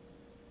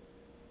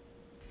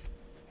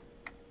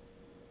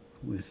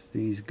with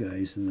these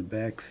guys in the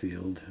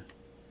backfield.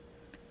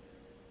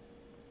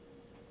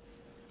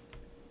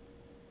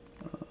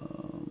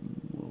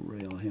 We'll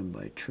rail him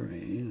by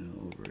train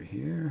over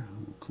here.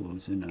 We'll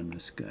close in on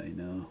this guy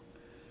now.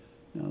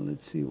 Now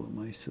let's see what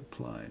my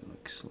supply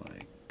looks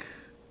like.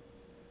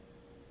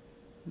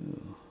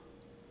 Oh.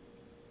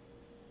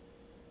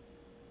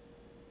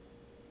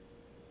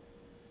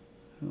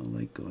 I don't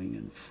like going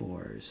in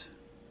 4s.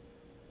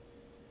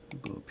 I'll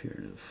go up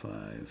here to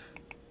 5.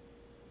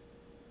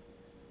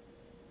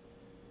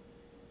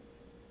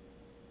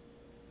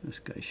 This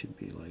guy should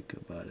be like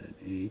about an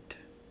 8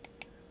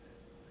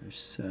 or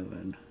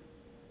 7.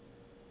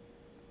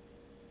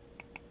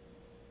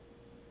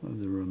 Of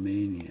the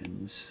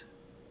Romanians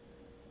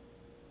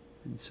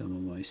and some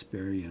of my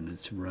spare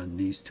units run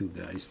these 2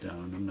 guys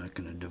down. I'm not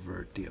going to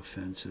divert the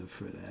offensive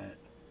for that.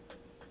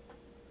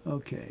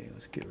 Okay,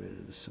 let's get rid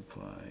of the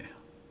supply.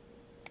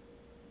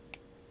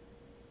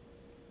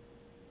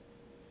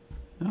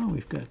 Now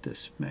we've got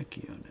this mech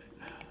unit.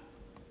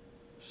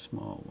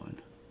 Small one.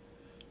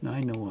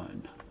 9 to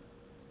 1.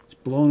 It's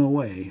blown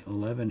away.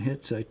 11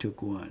 hits, I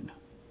took 1.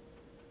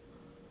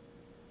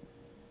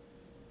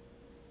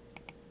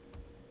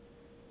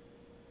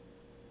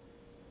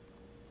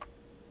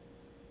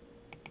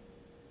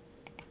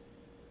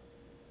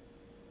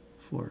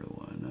 Four to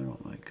 1. I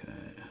don't like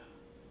that.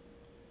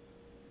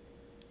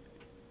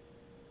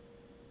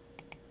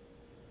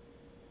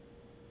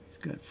 He's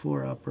got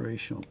 4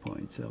 operational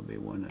points. That'll be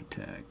 1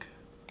 attack.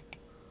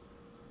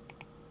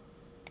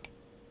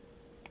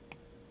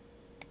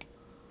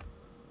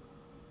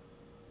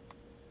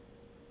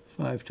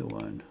 Five to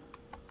 1.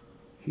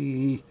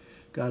 He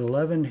got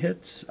 11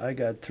 hits. I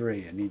got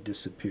 3, and he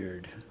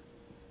disappeared.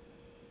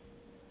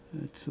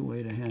 That's the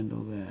way to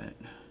handle that.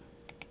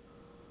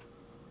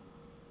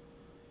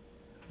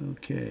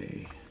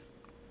 Okay.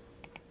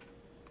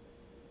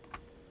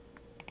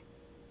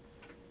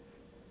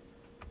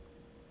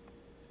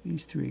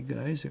 These 3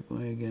 guys are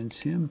going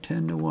against him.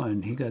 10 to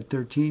 1. He got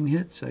 13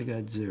 hits. I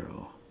got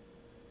 0.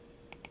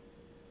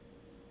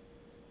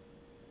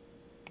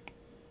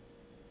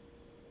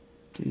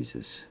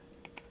 Jesus.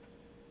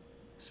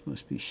 This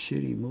must be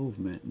shitty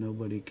movement.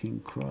 Nobody can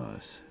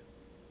cross.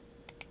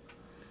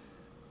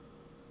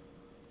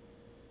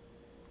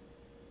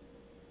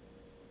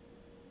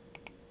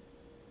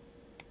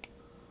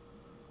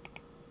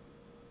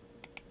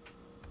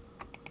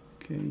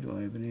 Okay, do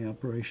I have any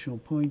operational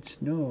points?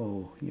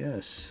 No.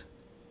 Yes.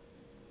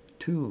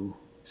 2.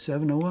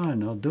 7 to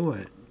 1. I'll do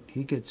it.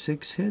 He gets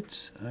 6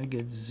 hits. I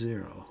get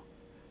 0.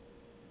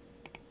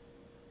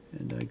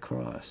 And I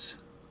cross.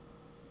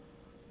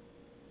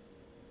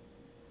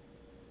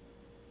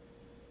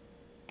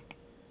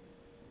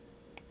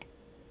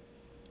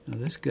 Now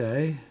this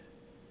guy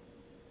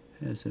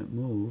hasn't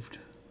moved.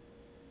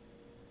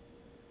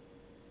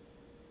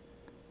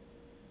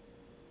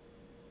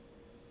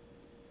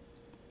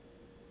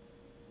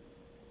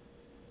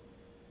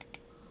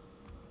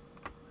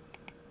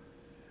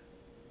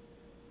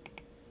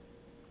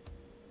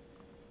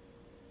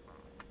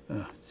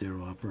 Oh,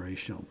 0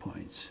 operational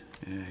points.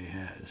 Yeah, he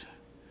has.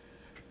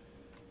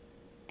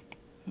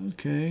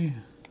 Okay.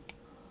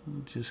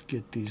 We'll just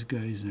get these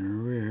guys in the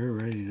rear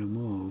ready to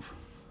move.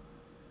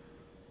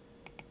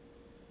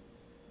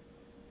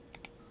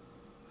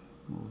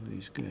 Move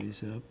these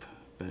guys up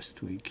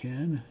best we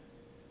can.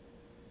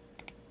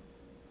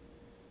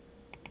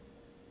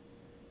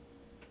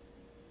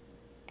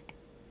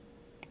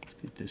 Let's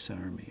get this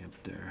army up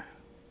there.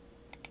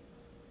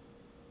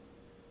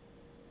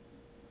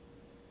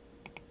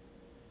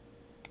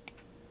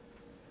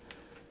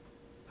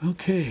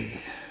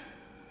 Okay,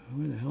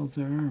 where the hell's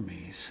our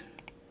armies?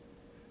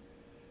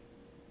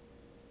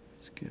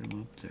 Let's get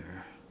them up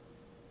there.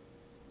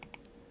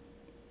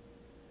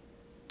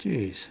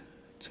 Jeez,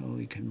 that's all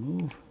he can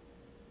move.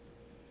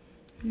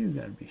 You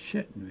gotta be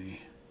shitting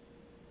me.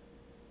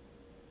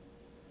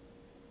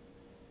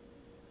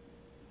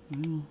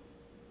 Well,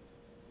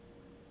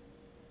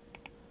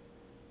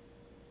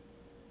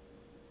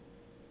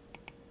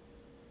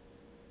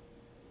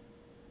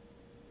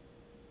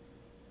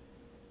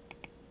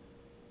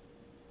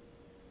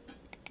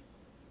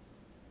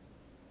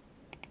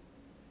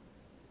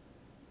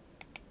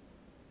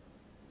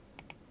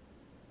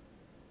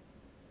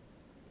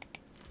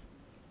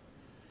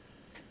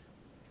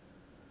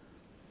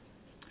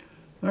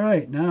 All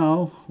right,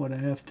 now what I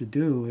have to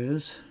do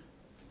is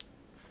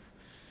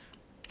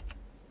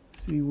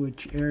see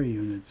which air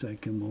units I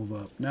can move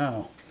up.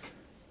 Now,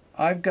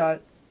 I've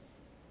got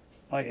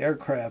my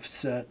aircraft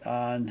set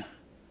on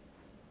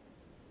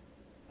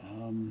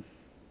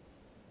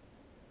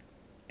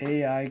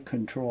AI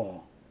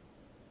control,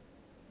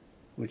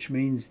 which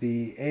means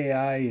the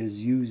AI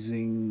is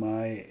using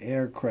my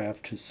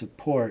aircraft to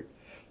support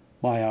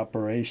my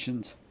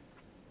operations.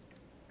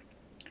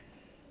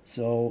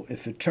 So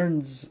if it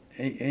turns,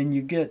 and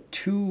you get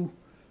 2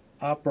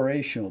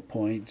 operational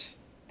points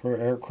per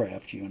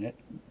aircraft unit.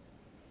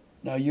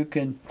 Now you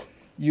can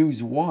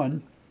use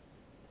 1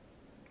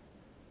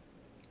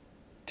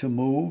 to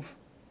move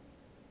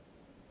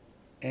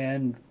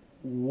and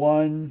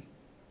 1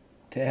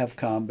 to have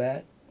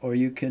combat, or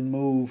you can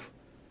move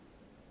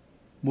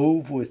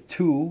with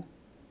 2,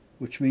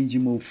 which means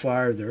you move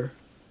farther.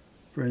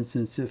 For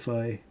instance, if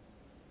I,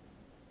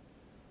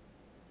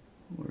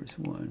 where's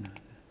 1?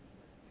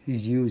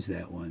 He's used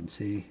that one,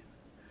 see?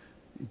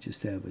 You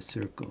just have a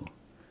circle.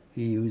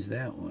 He used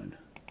that one.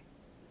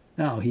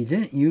 Now, he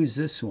didn't use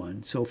this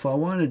one, so if I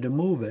wanted to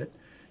move it,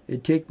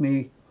 it'd take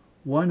me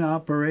 1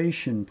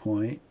 operation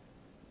point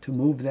to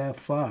move that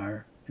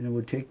far, and it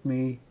would take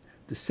me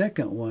the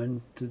second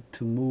one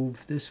to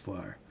move this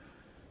far.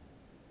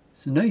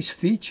 It's a nice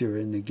feature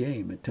in the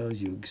game. It tells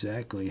you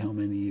exactly how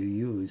many you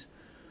use.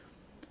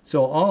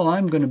 So all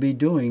I'm going to be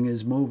doing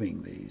is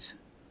moving these.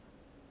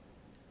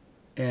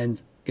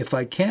 And if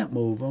I can't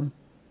move them,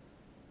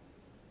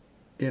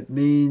 it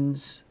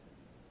means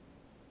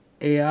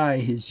AI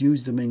has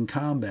used them in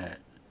combat.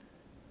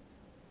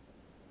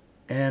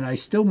 And I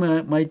still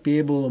might be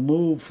able to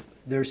move.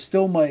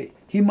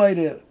 He might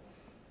have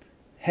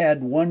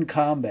had 1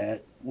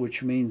 combat,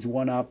 which means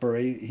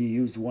he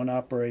used 1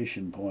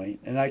 operation point,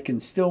 and I can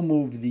still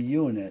move the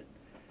unit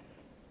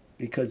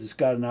because it's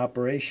got an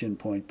operation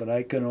point, but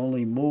I can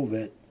only move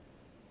it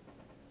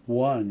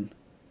 1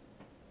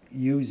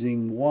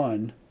 using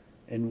 1,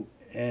 and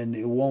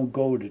it won't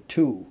go to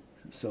 2,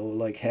 so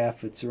like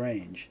half its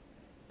range.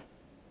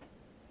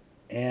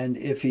 And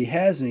if he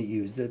hasn't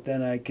used it,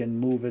 then I can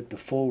move it to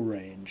full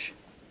range.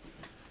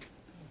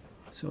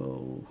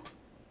 So,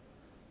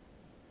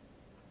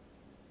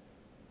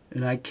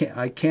 and I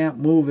can't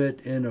move it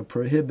in a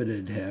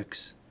prohibited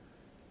hex.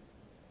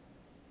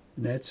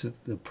 And that's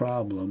the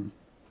problem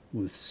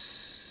with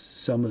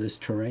some of this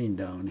terrain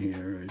down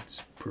here.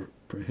 It's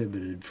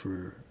prohibited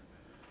for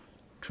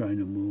trying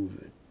to move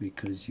it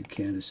because you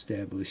can't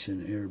establish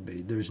an air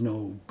base. There's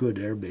no good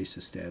air base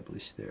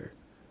established there.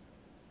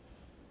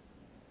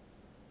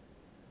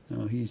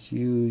 Now he's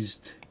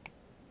used,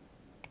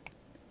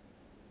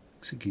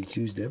 looks like he's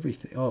used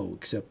everything. Oh,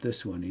 except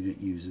this one. He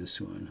didn't use this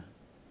one.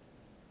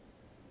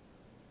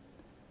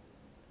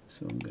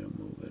 So I'm going to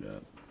move it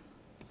up.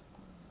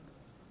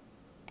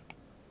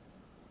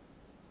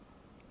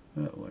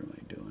 Oh, what am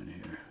I doing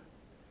here?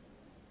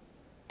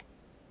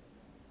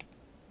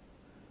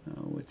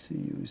 Now, what's he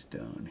used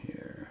down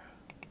here?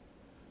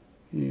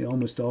 He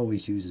almost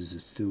always uses the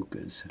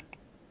Stukas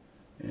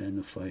and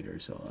the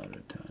fighters a lot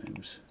of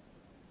times.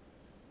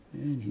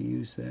 And he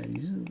used that.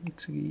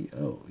 Looks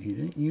like he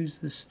didn't use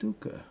the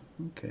Stuka.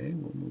 Okay,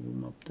 we'll move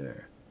him up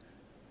there.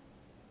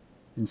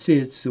 And see,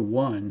 it's the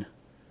 1.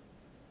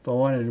 If I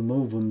wanted to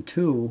move him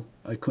 2,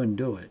 I couldn't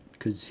do it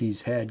because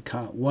he's had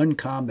 1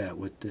 combat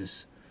with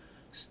this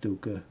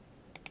Stuka.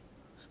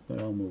 But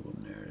I'll move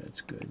him there. That's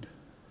good.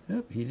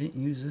 Yep, he didn't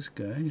use this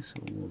guy, so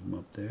we'll move him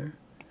up there.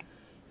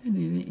 And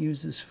he didn't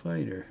use this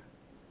fighter.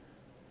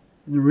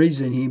 And the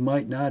reason he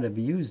might not have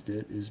used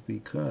it is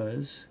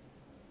because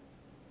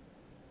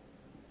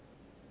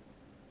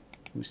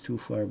it was too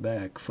far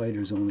back.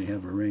 Fighters only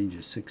have a range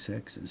of 6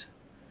 hexes.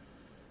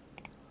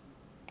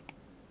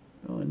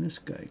 Oh, and this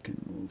guy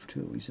can move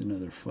too. He's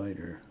another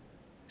fighter.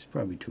 He's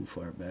probably too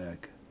far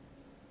back.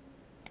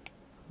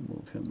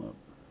 Move him up.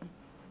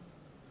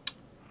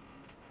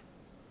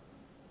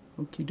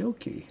 Okie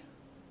dokie.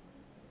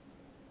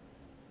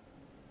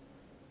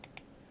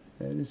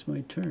 That is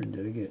my turn.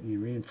 Did I get any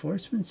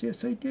reinforcements?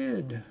 Yes, I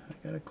did.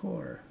 I got a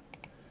core.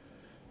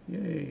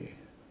 Yay.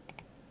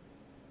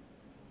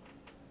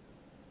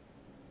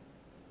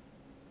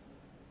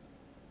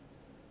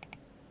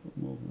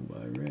 We'll move them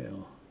by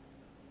rail.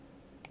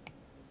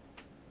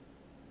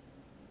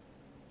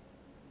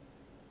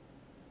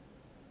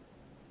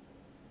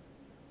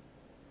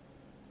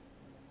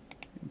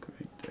 I think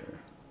right there.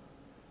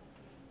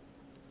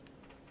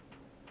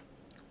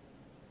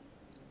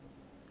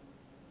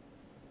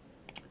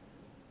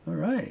 All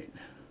right.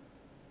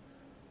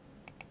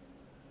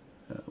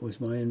 That was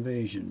my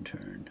invasion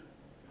turn.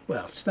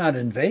 Well, it's not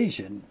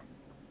invasion.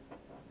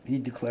 He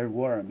declared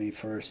war on me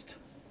first.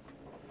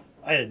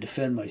 I had to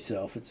defend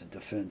myself. It's a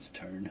defense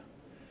turn.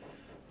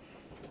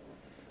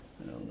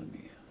 Well, let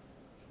me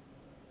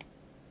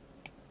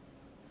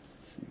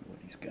see what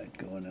he's got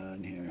going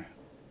on here.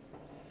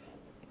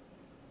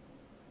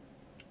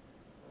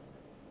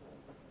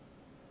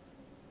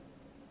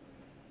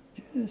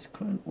 Just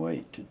couldn't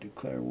wait to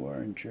declare war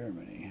on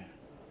Germany.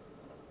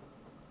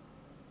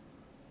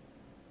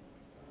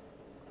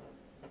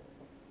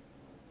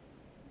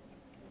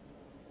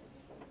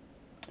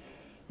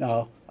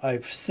 Now,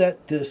 I've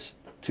set this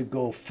to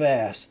go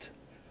fast,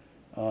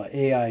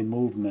 AI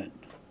movement,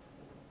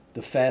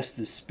 the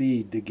fastest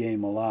speed the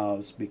game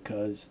allows,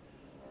 because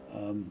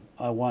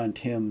I want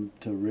him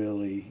to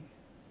really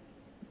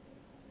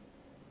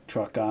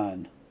truck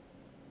on.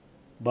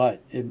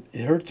 But it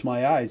hurts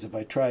my eyes if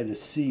I try to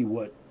see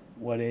what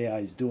AI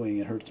is doing.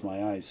 It hurts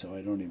my eyes, so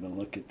I don't even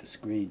look at the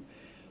screen.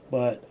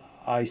 But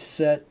I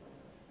set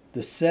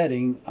the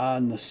setting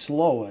on the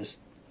slowest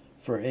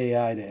for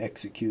AI to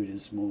execute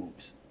his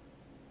moves,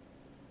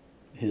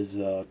 his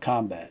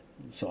combat.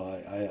 So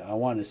I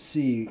want to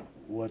see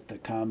what the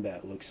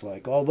combat looks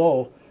like.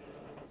 Although,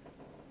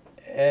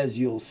 as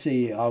you'll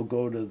see, I'll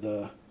go to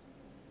the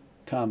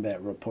combat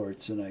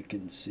reports and I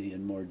can see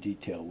in more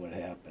detail what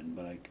happened.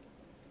 But I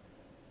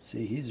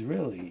see he's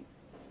really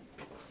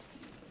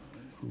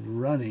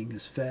running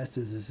as fast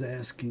as his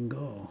ass can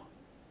go.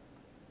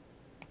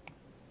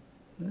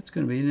 That's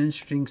going to be an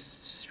interesting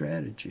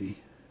strategy.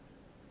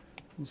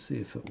 We'll see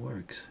if it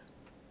works.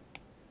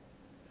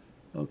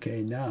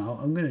 Okay, now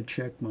I'm going to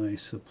check my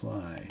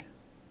supply.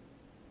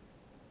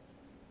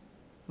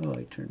 Oh,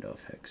 I turned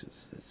off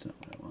hexes. That's not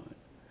what I want.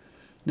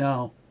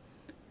 Now,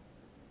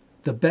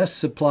 the best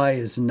supply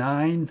is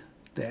 9.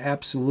 The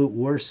absolute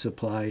worst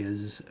supply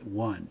is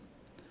 1.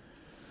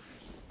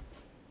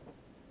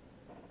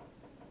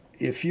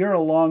 If you're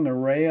along a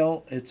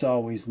rail, it's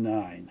always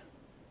 9,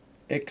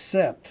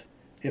 except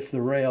if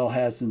the rail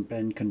hasn't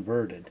been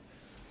converted.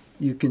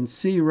 You can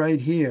see right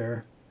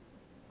here,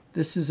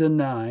 this is a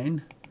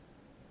 9,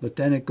 but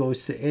then it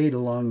goes to 8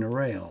 along the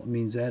rail. It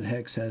means that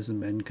hex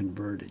hasn't been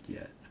converted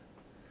yet.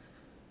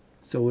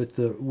 So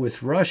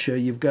with Russia,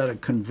 you've got to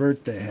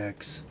convert the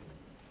hex.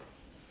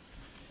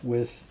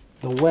 With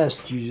the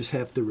West, you just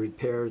have to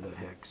repair the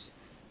hex.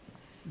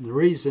 The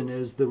reason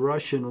is the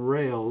Russian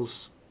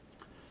rails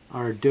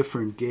are a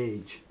different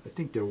gauge. I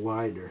think they're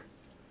wider.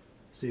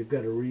 So you've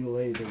got to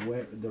relay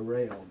the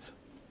rails.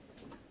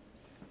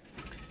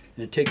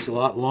 And it takes a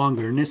lot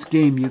longer. In this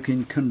game, you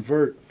can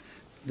convert.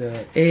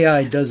 The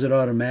AI does it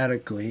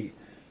automatically.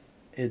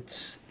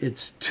 It's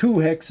 2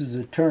 hexes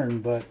a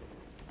turn, but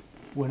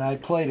when I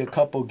played a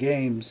couple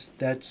games,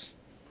 that's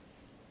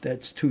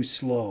too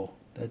slow.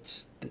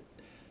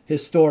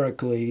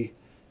 Historically,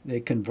 they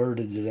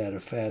converted it at a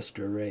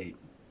faster rate.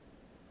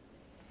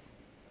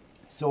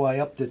 So I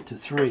upped it to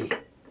 3.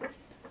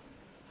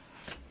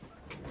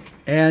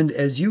 And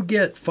as you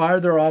get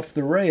farther off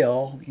the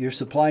rail, your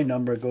supply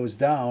number goes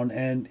down.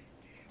 And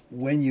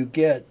when you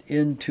get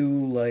into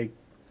like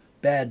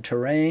bad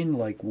terrain,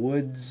 like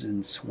woods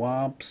and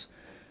swamps,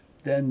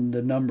 then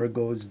the number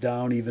goes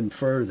down even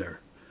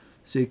further.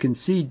 So you can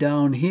see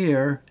down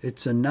here,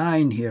 it's a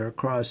 9 here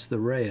across the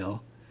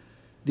rail.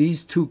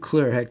 These 2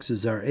 clear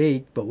hexes are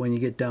 8, but when you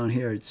get down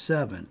here, it's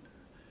 7.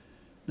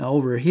 Now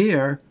over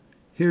here,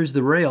 here's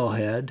the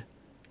railhead.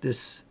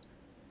 This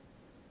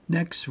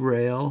next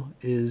rail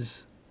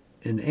is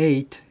an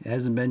 8, it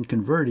hasn't been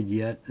converted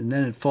yet, and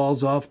then it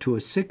falls off to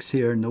a 6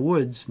 here in the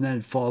woods, and then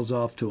it falls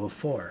off to a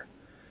 4.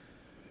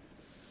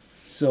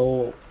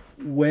 So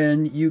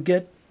when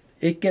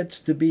it gets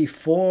to be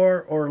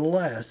 4 or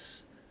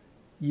less,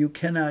 you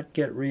cannot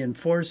get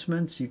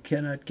reinforcements, you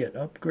cannot get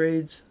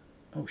upgrades.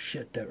 Oh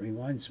shit, that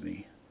reminds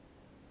me.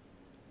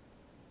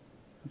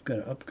 I've got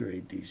to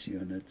upgrade these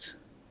units.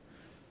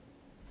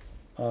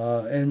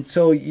 And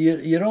so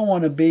you don't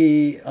want to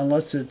be,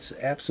 unless it's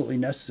absolutely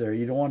necessary,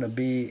 you don't want to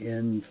be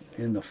in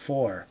the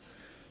 4.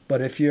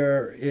 But if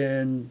you're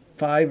in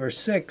 5 or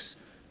 6,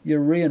 your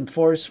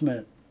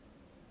reinforcement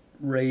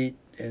rate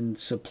and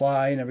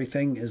supply and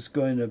everything is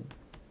going to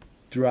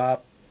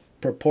drop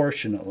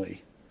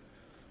proportionately.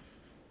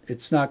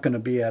 It's not going to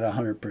be at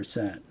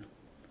 100%.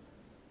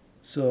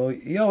 So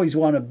you always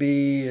want to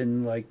be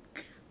in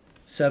like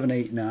 7,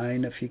 8,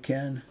 9 if you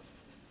can.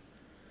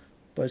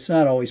 But it's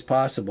not always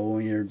possible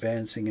when you're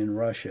advancing in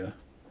Russia.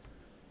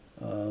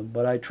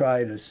 But I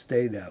try to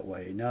stay that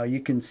way. Now you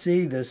can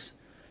see this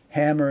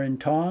hammer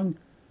and tong.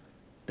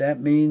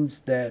 That means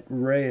that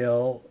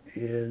rail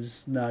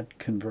is not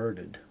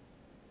converted.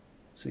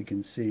 So you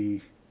can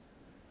see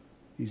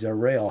these are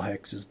rail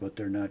hexes, but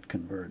they're not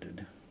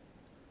converted.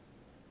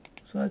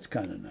 So that's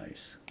kind of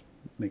nice.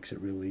 Makes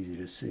it real easy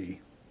to see.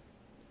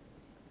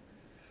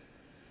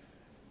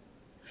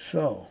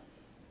 So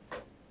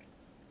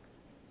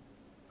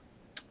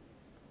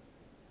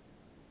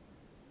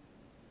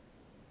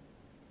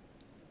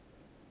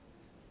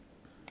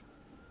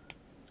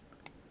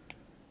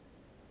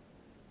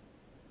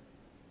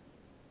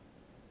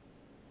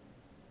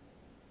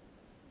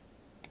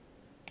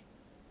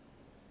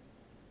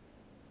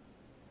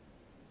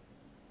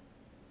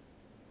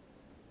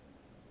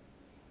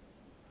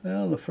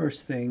well, the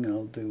first thing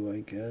I'll do, I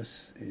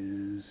guess,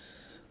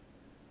 is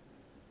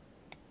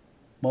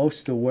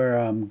most of where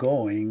I'm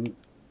going,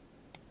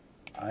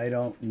 I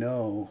don't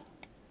know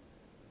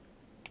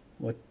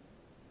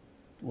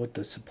what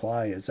the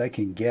supply is. I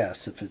can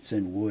guess if it's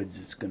in woods,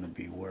 it's going to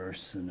be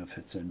worse than if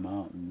it's in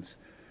mountains.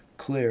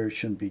 Clear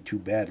shouldn't be too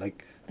bad.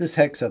 Like this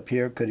hex up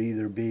here could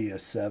either be a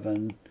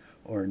 7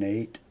 or an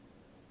 8.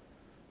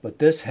 But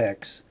this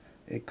hex,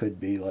 it could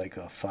be like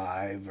a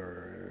 5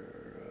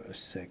 or a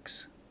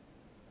 6.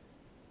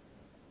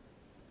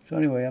 So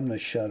anyway, I'm going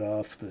to shut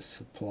off the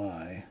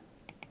supply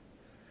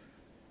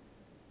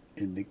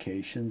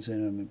indications,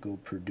 and I'm going to go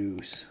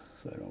produce,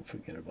 so I don't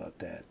forget about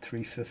that.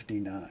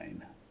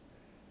 359.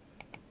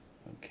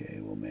 Okay,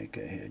 we'll make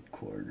a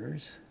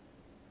headquarters.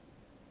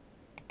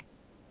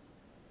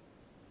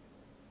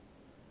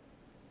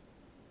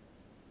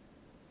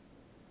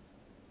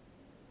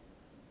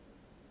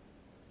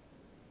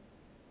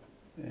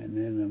 And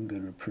then I'm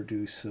going to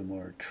produce some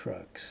more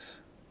trucks.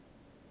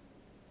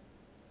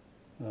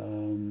 What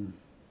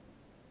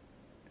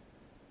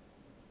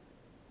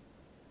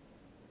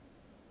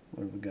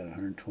have we got?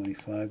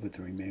 125 with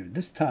the remainder.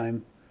 This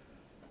time,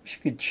 you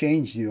could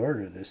change the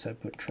order of this. I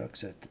put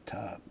trucks at the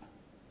top.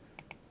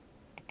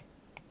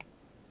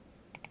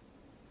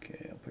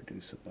 Okay, I'll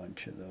produce a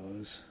bunch of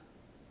those.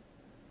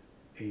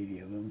 80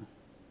 of them.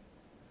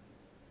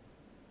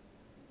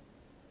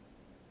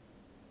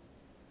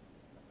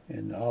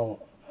 And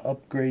I'll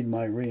upgrade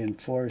my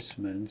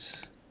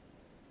reinforcements.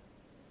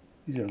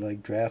 These are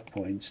like draft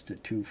points to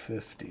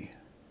 250.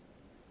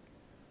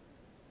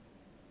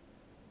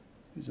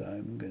 Because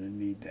I'm going to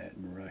need that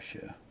in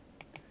Russia.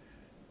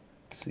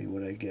 Let's see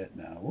what I get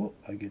now. Whoop,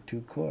 I get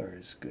 2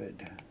 cores.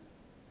 Good.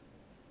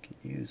 Can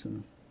use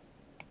them.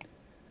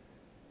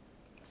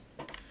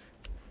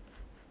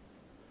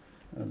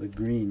 Now the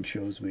green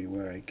shows me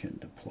where I can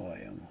deploy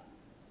them.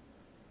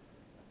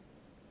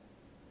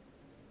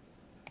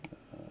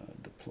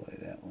 Deploy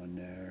that one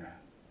there.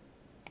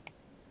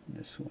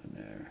 This one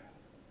there.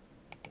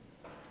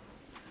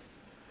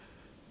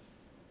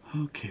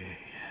 Okay.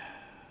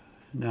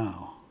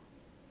 Now,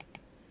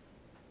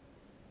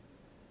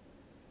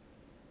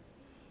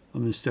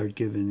 I'm going to start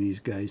giving these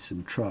guys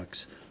some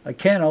trucks. I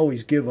can't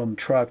always give them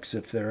trucks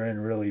if they're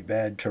in really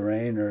bad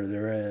terrain or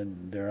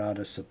they're out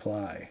of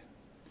supply.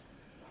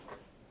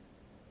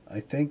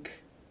 I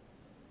think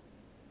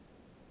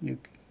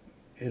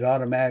it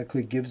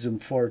automatically gives them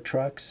 4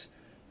 trucks,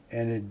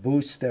 and it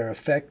boosts their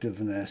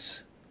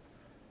effectiveness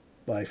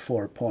by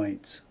 4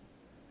 points.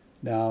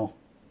 Now,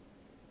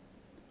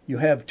 you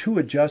have 2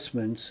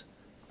 adjustments.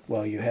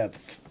 Well, you have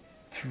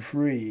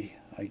 3,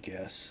 I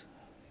guess.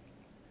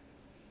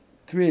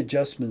 3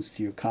 adjustments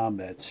to your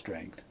combat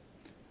strength.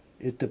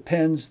 It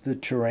depends the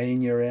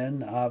terrain you're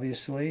in,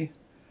 obviously.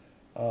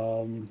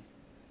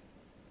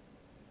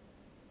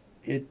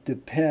 It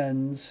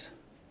depends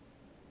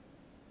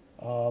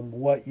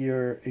what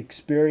your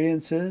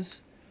experience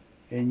is.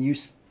 And you,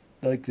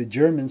 like the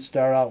Germans,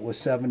 start out with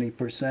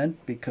 70%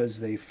 because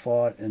they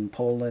fought in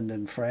Poland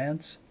and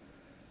France.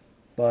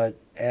 But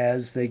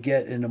as they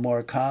get into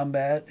more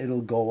combat,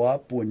 it'll go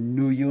up. When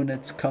new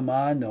units come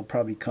on, they'll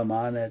probably come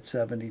on at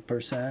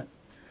 70%.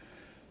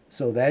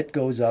 So that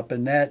goes up,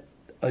 and that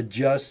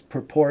adjusts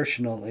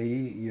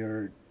proportionally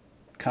your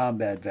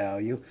combat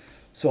value.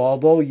 So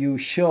although you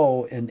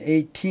show an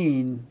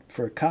 18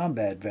 for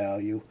combat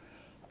value,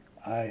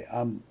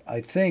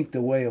 I think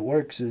the way it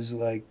works is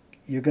like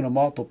you're going to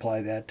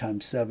multiply that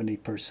times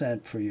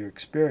 70% for your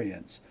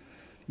experience.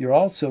 You're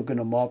also going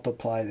to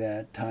multiply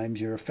that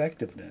times your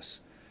effectiveness.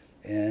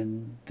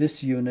 And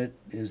this unit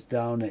is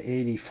down to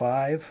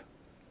 85.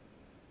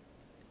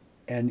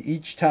 And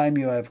each time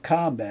you have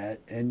combat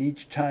and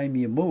each time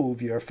you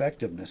move, your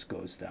effectiveness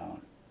goes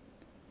down.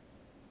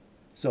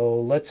 So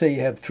let's say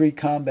you have 3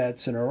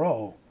 combats in a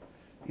row.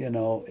 You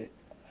know,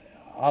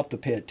 I'll have to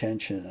pay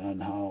attention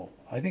on how,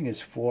 I think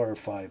it's 4 or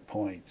 5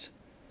 points.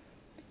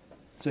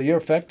 So your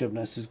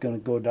effectiveness is going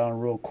to go down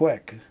real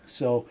quick.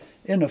 So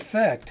in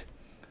effect,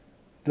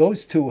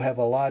 those 2 have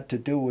a lot to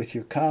do with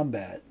your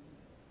combat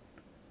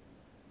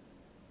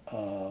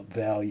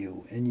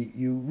value. And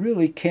you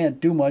really can't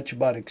do much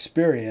about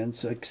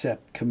experience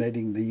except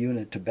committing the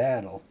unit to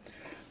battle.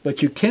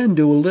 But you can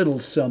do a little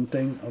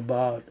something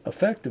about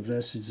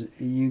effectiveness. Is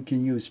you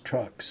can use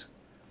trucks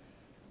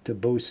to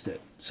boost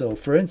it. So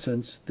for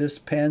instance, this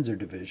Panzer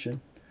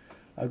Division,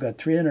 I've got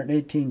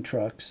 318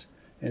 trucks,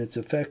 and its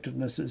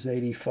effectiveness is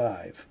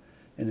 85,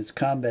 and its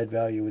combat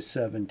value is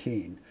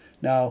 17.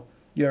 Now,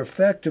 your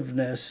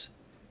effectiveness,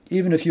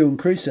 even if you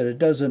increase it, it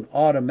doesn't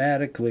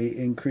automatically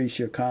increase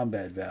your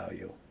combat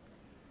value.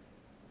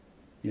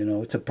 You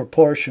know, it's a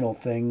proportional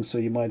thing, so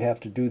you might have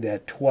to do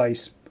that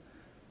twice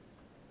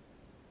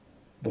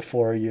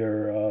before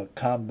your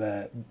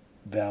combat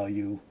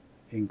value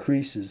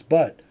increases.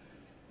 But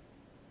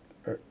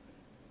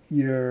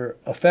your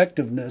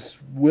effectiveness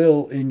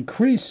will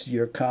increase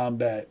your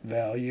combat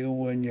value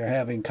when you're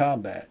having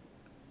combat.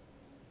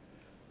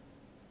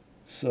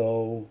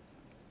 So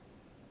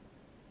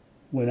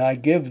when I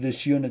give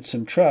this unit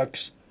some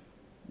trucks,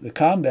 the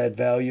combat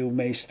value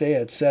may stay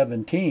at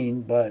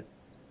 17, but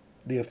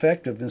the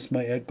effectiveness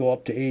might go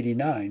up to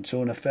 89.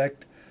 So in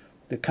effect,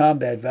 the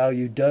combat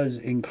value does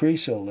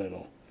increase a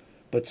little.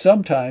 But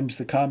sometimes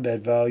the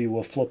combat value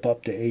will flip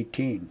up to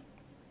 18,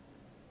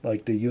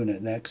 like the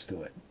unit next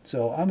to it.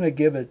 So I'm going to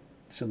give it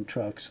some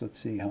trucks. Let's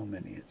see how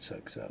many it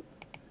sucks up.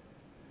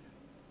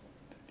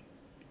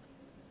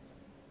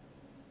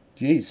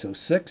 Geez, so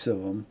 6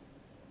 of them.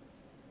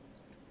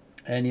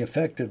 And the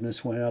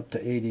effectiveness went up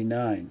to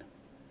 89.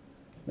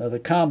 Now the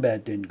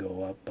combat didn't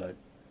go up, but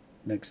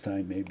next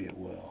time maybe it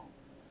will.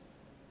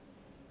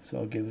 So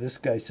I'll give this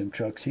guy some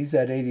trucks. He's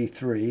at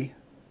 83.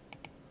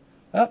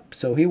 Up,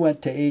 so he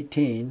went to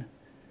 18.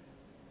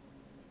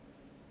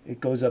 It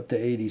goes up to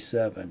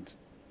 87.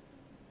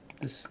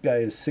 This guy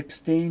is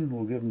 16.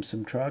 We'll give him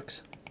some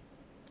trucks.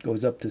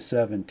 Goes up to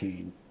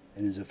 17.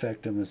 And his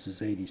effectiveness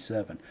is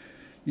 87.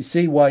 You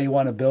see why you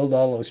want to build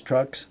all those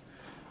trucks?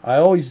 I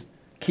always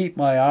keep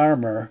my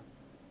armor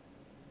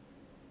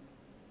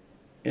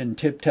in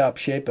tip-top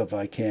shape if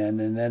I can,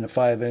 and then if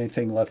I have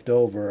anything left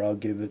over, I'll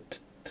give it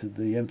to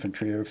the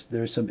infantry. Or if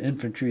there's some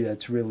infantry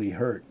that's really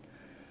hurt,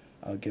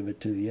 I'll give it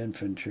to the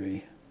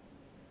infantry.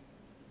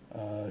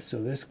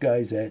 So this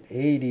guy's at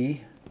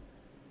 80,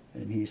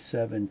 and he's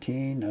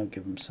 17. I'll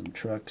give him some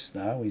trucks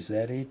now. He's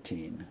at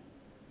 18.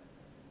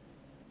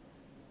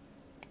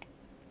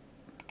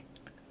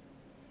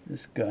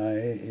 This guy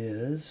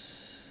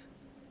is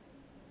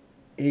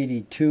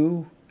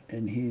 82,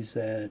 and he's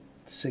at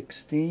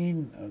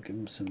 16. I'll give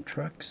him some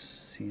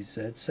trucks. He's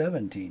at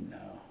 17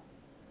 now.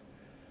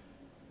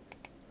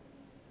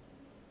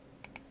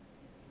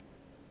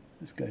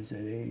 This guy's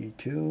at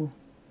 82.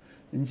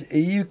 And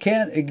you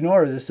can't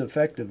ignore this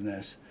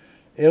effectiveness.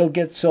 It'll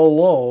get so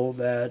low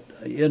that,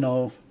 you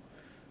know,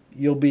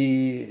 you'll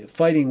be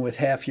fighting with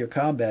half your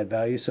combat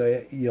value,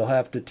 so you'll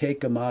have to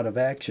take him out of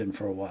action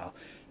for a while.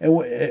 And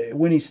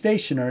when he's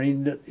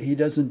stationary, he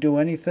doesn't do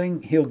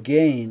anything, he'll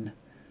gain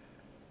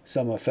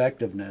some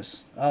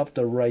effectiveness. I'll have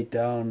to write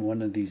down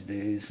one of these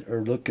days,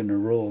 or look in the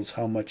rules,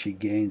 how much he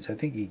gains. I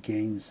think he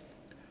gains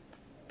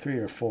 3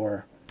 or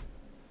 4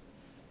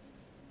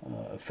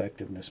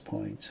 effectiveness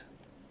points.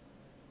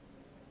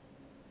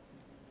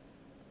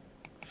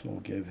 So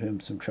we'll give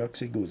him some trucks.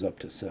 He goes up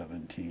to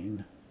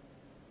 17.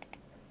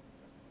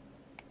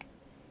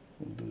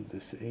 We'll do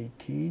this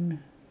 18.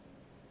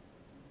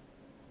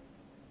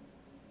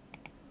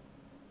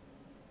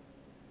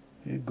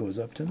 It goes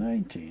up to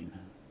 19.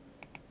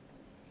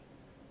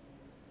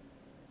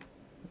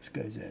 This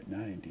guy's at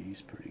 90.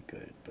 He's pretty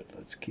good, but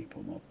let's keep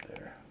him up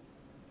there.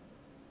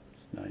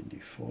 It's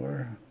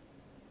 94.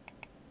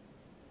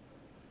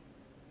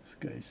 This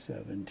guy's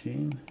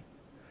 17.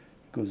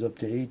 It goes up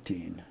to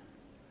 18.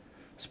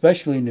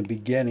 Especially in the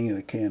beginning of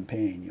the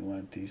campaign, you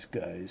want these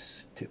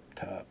guys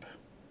tip-top.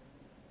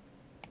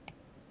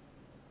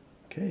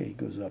 Okay, he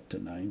goes up to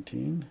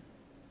 19.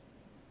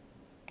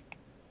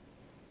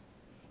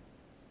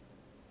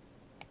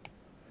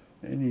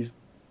 And these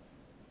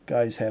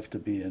guys have to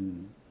be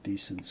in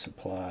decent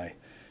supply.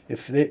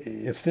 If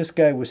this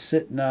guy was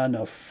sitting on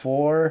a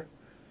 4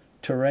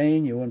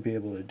 terrain, you wouldn't be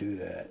able to do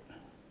that.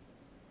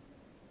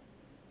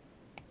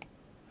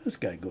 This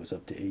guy goes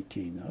up to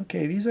 18.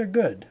 Okay, these are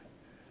good.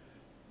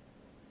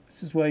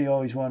 This is why you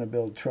always want to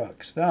build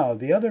trucks. Now,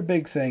 the other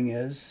big thing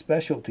is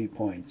specialty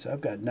points.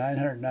 I've got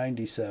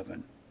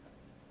 997.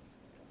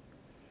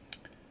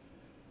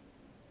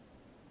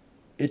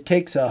 It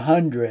takes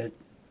 100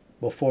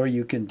 before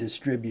you can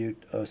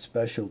distribute a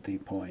specialty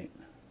point.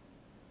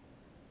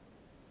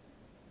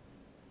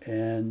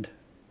 And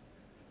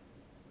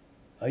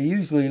I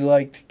usually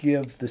like to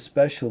give the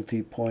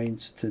specialty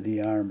points to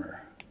the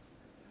armor.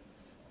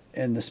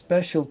 And the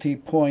specialty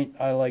point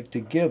I like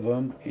to give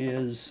them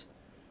is,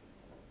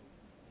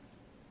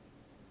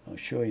 I'll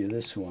show you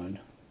this one.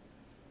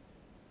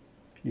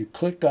 You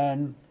click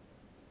on,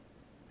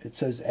 it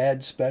says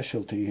add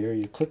specialty here.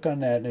 You click on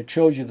that and it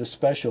shows you the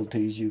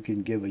specialties you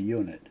can give a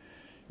unit.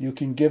 You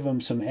can give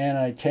them some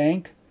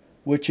anti-tank,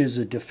 which is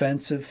a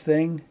defensive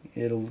thing.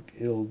 It'll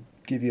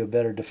give you a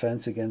better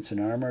defense against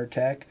an armor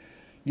attack.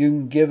 You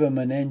can give them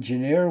an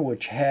engineer,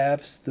 which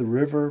halves the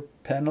river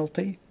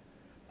penalty.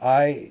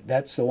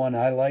 That's the one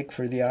I like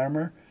for the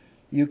armor.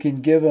 You can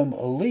give them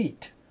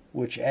elite,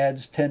 which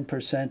adds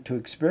 10% to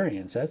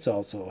experience. That's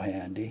also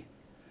handy.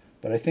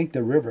 But I think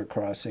the river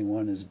crossing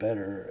one is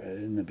better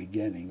in the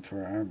beginning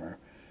for armor.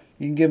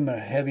 You can give them a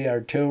heavy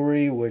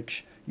artillery,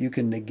 which you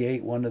can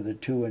negate one of the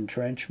 2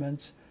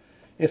 entrenchments.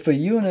 If a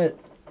unit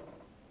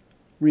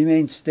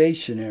remains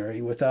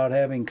stationary without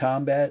having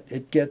combat,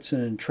 it gets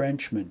an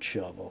entrenchment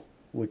shovel,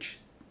 which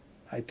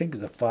I think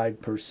is a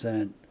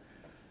 5%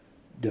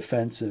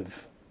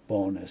 defensive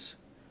bonus.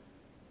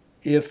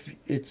 If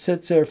it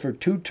sits there for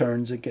 2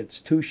 turns, it gets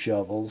 2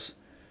 shovels,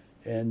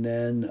 and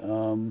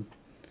then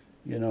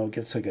you know, it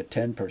gets like a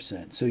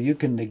 10%. So you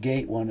can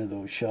negate one of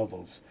those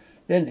shovels.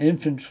 Then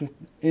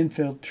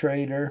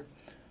infiltrator,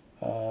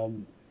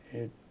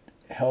 it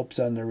helps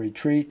on the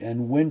retreat,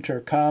 and winter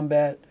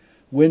combat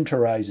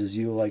winterizes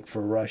you like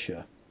for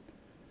Russia.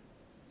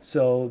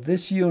 So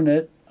this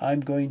unit I'm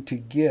going to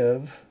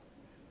give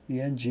the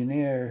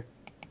engineer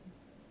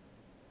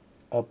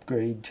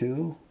upgrade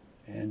to,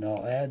 and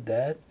I'll add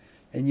that.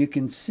 And you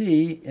can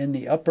see in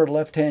the upper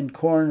left-hand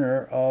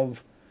corner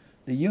of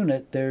the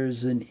unit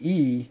there's an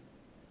E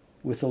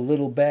with a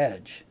little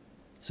badge.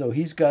 So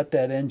he's got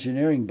that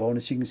engineering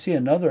bonus. You can see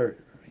another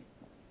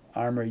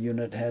armor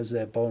unit has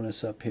that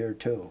bonus up here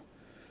too.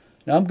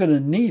 Now I'm going to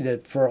need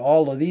it for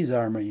all of these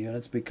armor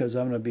units because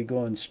I'm going to be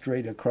going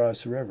straight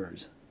across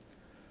rivers.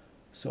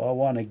 So I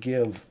want to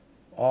give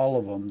all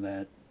of them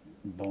that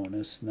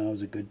bonus.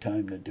 Now's a good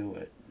time to do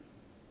it.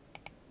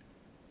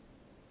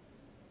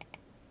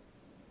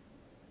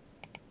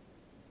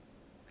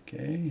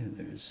 Okay,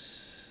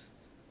 there's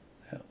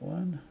that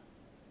one.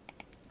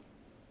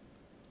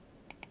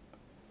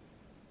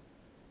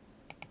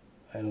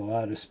 I had a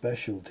lot of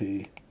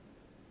specialty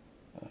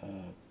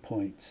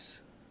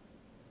points.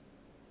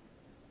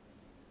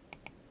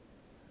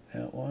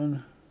 That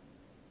one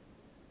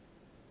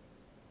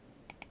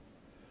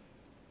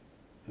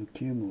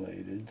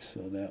accumulated, so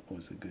that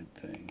was a good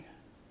thing.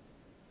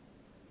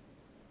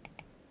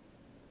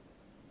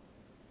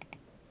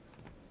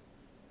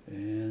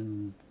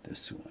 And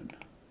this one.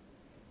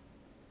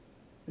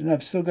 And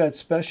I've still got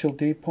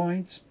specialty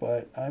points,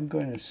 but I'm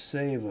going to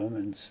save them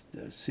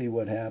and see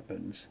what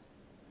happens.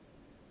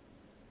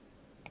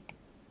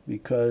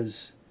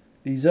 Because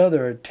these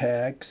other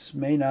attacks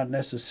may not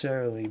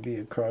necessarily be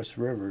across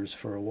rivers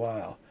for a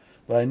while.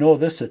 But I know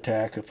this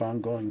attack, if I'm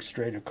going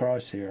straight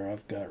across here,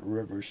 I've got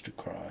rivers to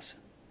cross.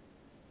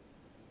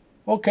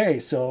 Okay,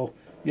 so,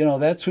 you know,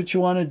 that's what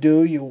you want to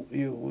do.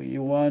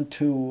 You want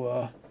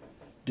to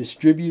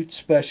distribute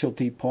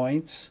specialty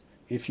points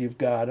if you've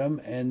got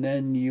them, and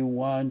then you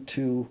want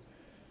to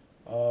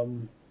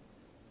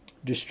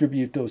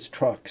distribute those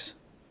trucks.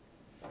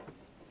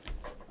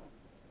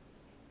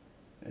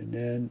 And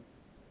then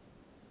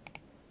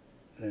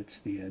that's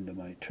the end of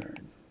my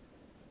turn.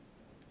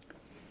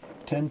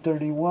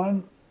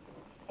 10:31.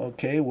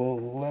 Okay,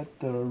 we'll let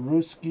the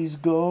Ruskies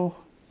go.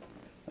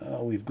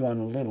 We've gone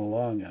a little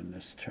long on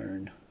this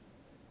turn.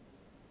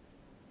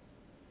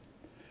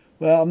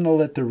 Well, I'm going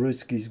to let the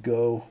Ruskies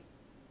go.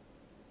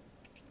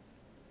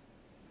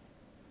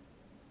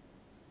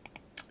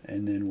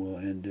 And then we'll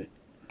end it.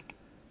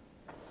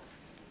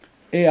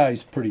 AI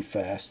is pretty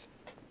fast.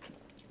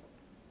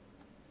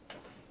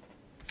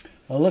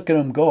 Now look at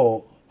him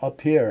go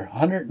up here.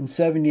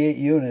 178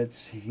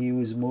 units he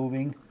was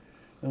moving.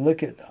 And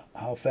look at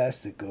how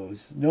fast it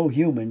goes. No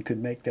human could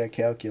make that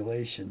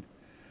calculation.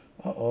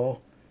 Uh-oh.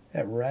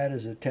 That rat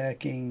is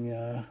attacking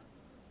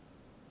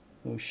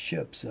those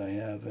ships I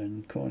have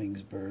in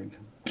Königsberg.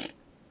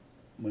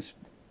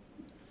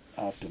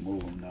 I'll have to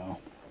move them now.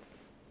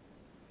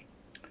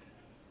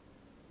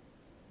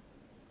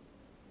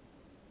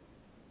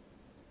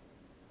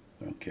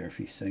 I don't care if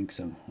he sinks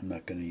them. I'm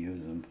not going to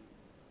use them.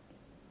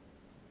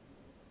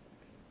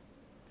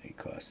 They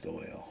cost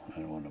oil. I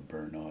don't want to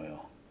burn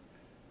oil.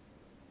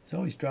 He's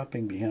always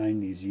dropping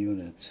behind these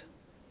units.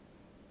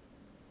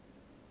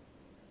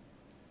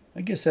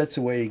 I guess that's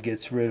the way he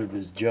gets rid of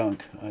his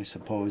junk. I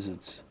suppose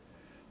it's...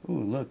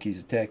 Ooh, look, he's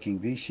attacking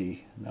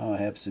Vichy. Now I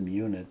have some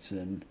units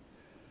in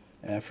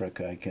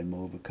Africa. I can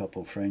move a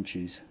couple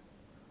Frenchies.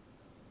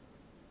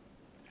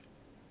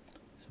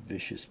 It's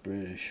vicious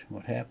British.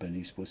 What happened?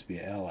 He's supposed to be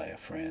an ally of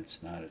France,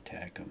 not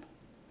attack him.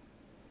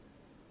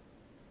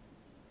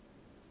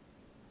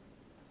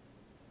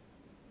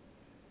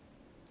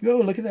 Go,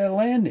 look at that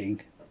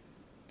landing.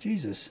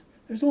 Jesus,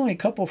 there's only a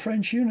couple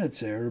French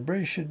units there. The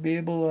British should be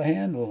able to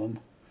handle them.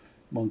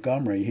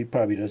 Montgomery, he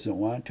probably doesn't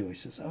want to. He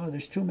says, oh,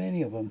 there's too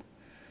many of them.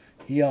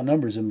 He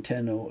outnumbers them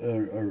 10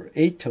 or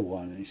 8 to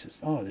 1. And he says,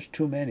 oh, there's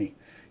too many.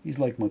 He's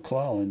like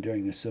McClellan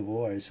during the Civil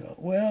War. So,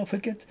 well, if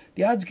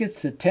the odds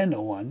gets to 10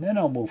 to 1, then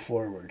I'll move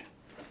forward.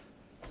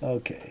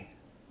 Okay.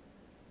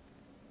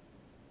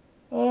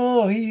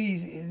 Oh,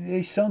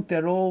 they sunk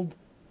that old,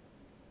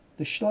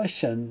 the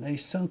Schlesien. They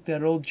sunk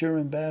that old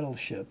German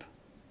battleship.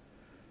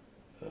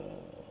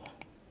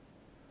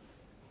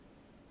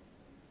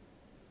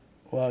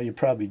 Well, you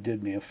probably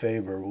did me a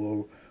favor.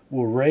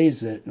 We'll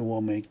raise it and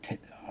we'll make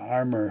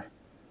armor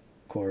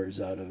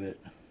cores out of it.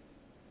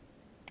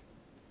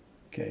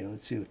 Okay,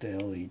 let's see what the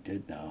hell he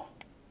did now.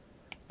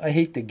 I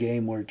hate the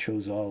game where it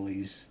shows all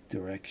these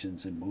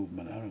directions and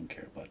movement. I don't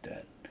care about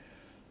that.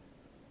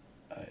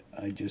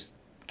 I just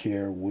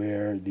care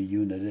where the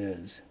unit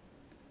is.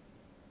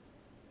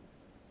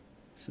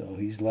 So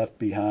he's left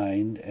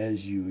behind,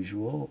 as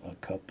usual, a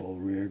couple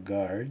rear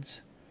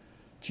guards.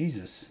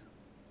 Jesus.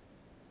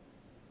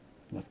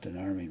 Left an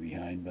army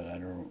behind, but I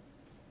don't...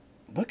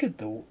 Look at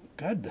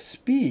the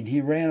speed.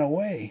 He ran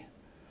away.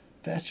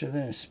 Faster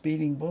than a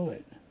speeding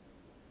bullet.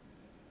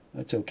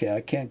 That's okay.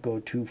 I can't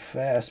go too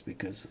fast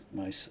because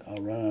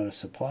I'll run out of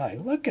supply.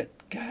 Look at...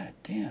 God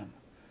damn.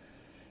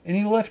 And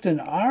he left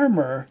an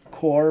armor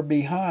core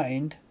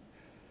behind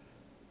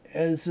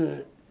as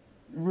a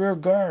rear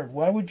guard.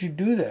 Why would you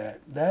do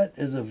that? That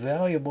is a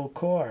valuable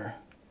core.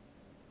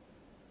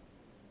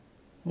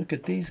 Look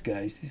at these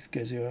guys. These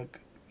guys are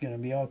going to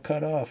be all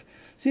cut off.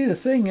 See, the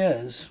thing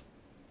is,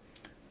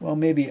 well,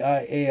 maybe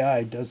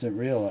AI doesn't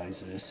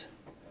realize this,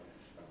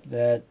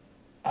 that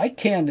I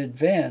can't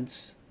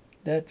advance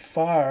that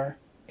far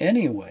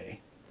anyway.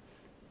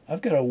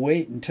 I've got to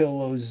wait until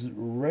those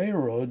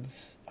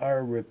railroads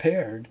are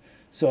repaired.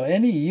 So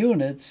any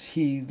units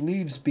he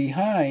leaves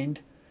behind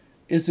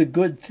is a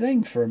good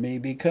thing for me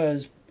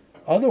because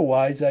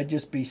Otherwise, I'd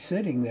just be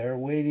sitting there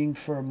waiting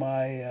for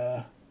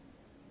my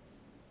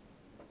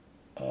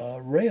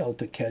rail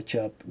to catch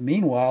up.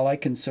 Meanwhile, I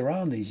can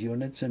surround these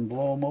units and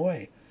blow them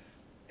away.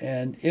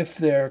 And if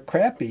they're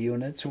crappy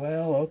units,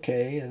 well,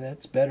 okay,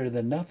 that's better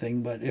than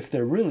nothing. But if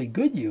they're really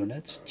good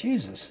units,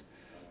 Jesus,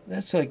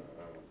 that's like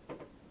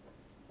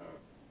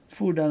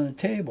food on the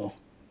table.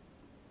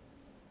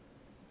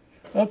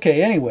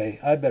 Okay, anyway,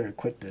 I better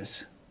quit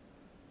this.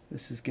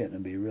 This is getting to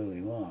be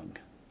really long.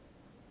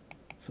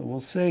 So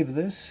we'll save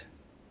this.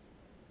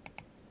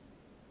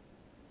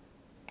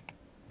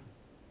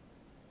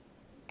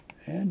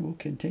 And we'll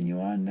continue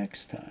on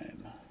next time.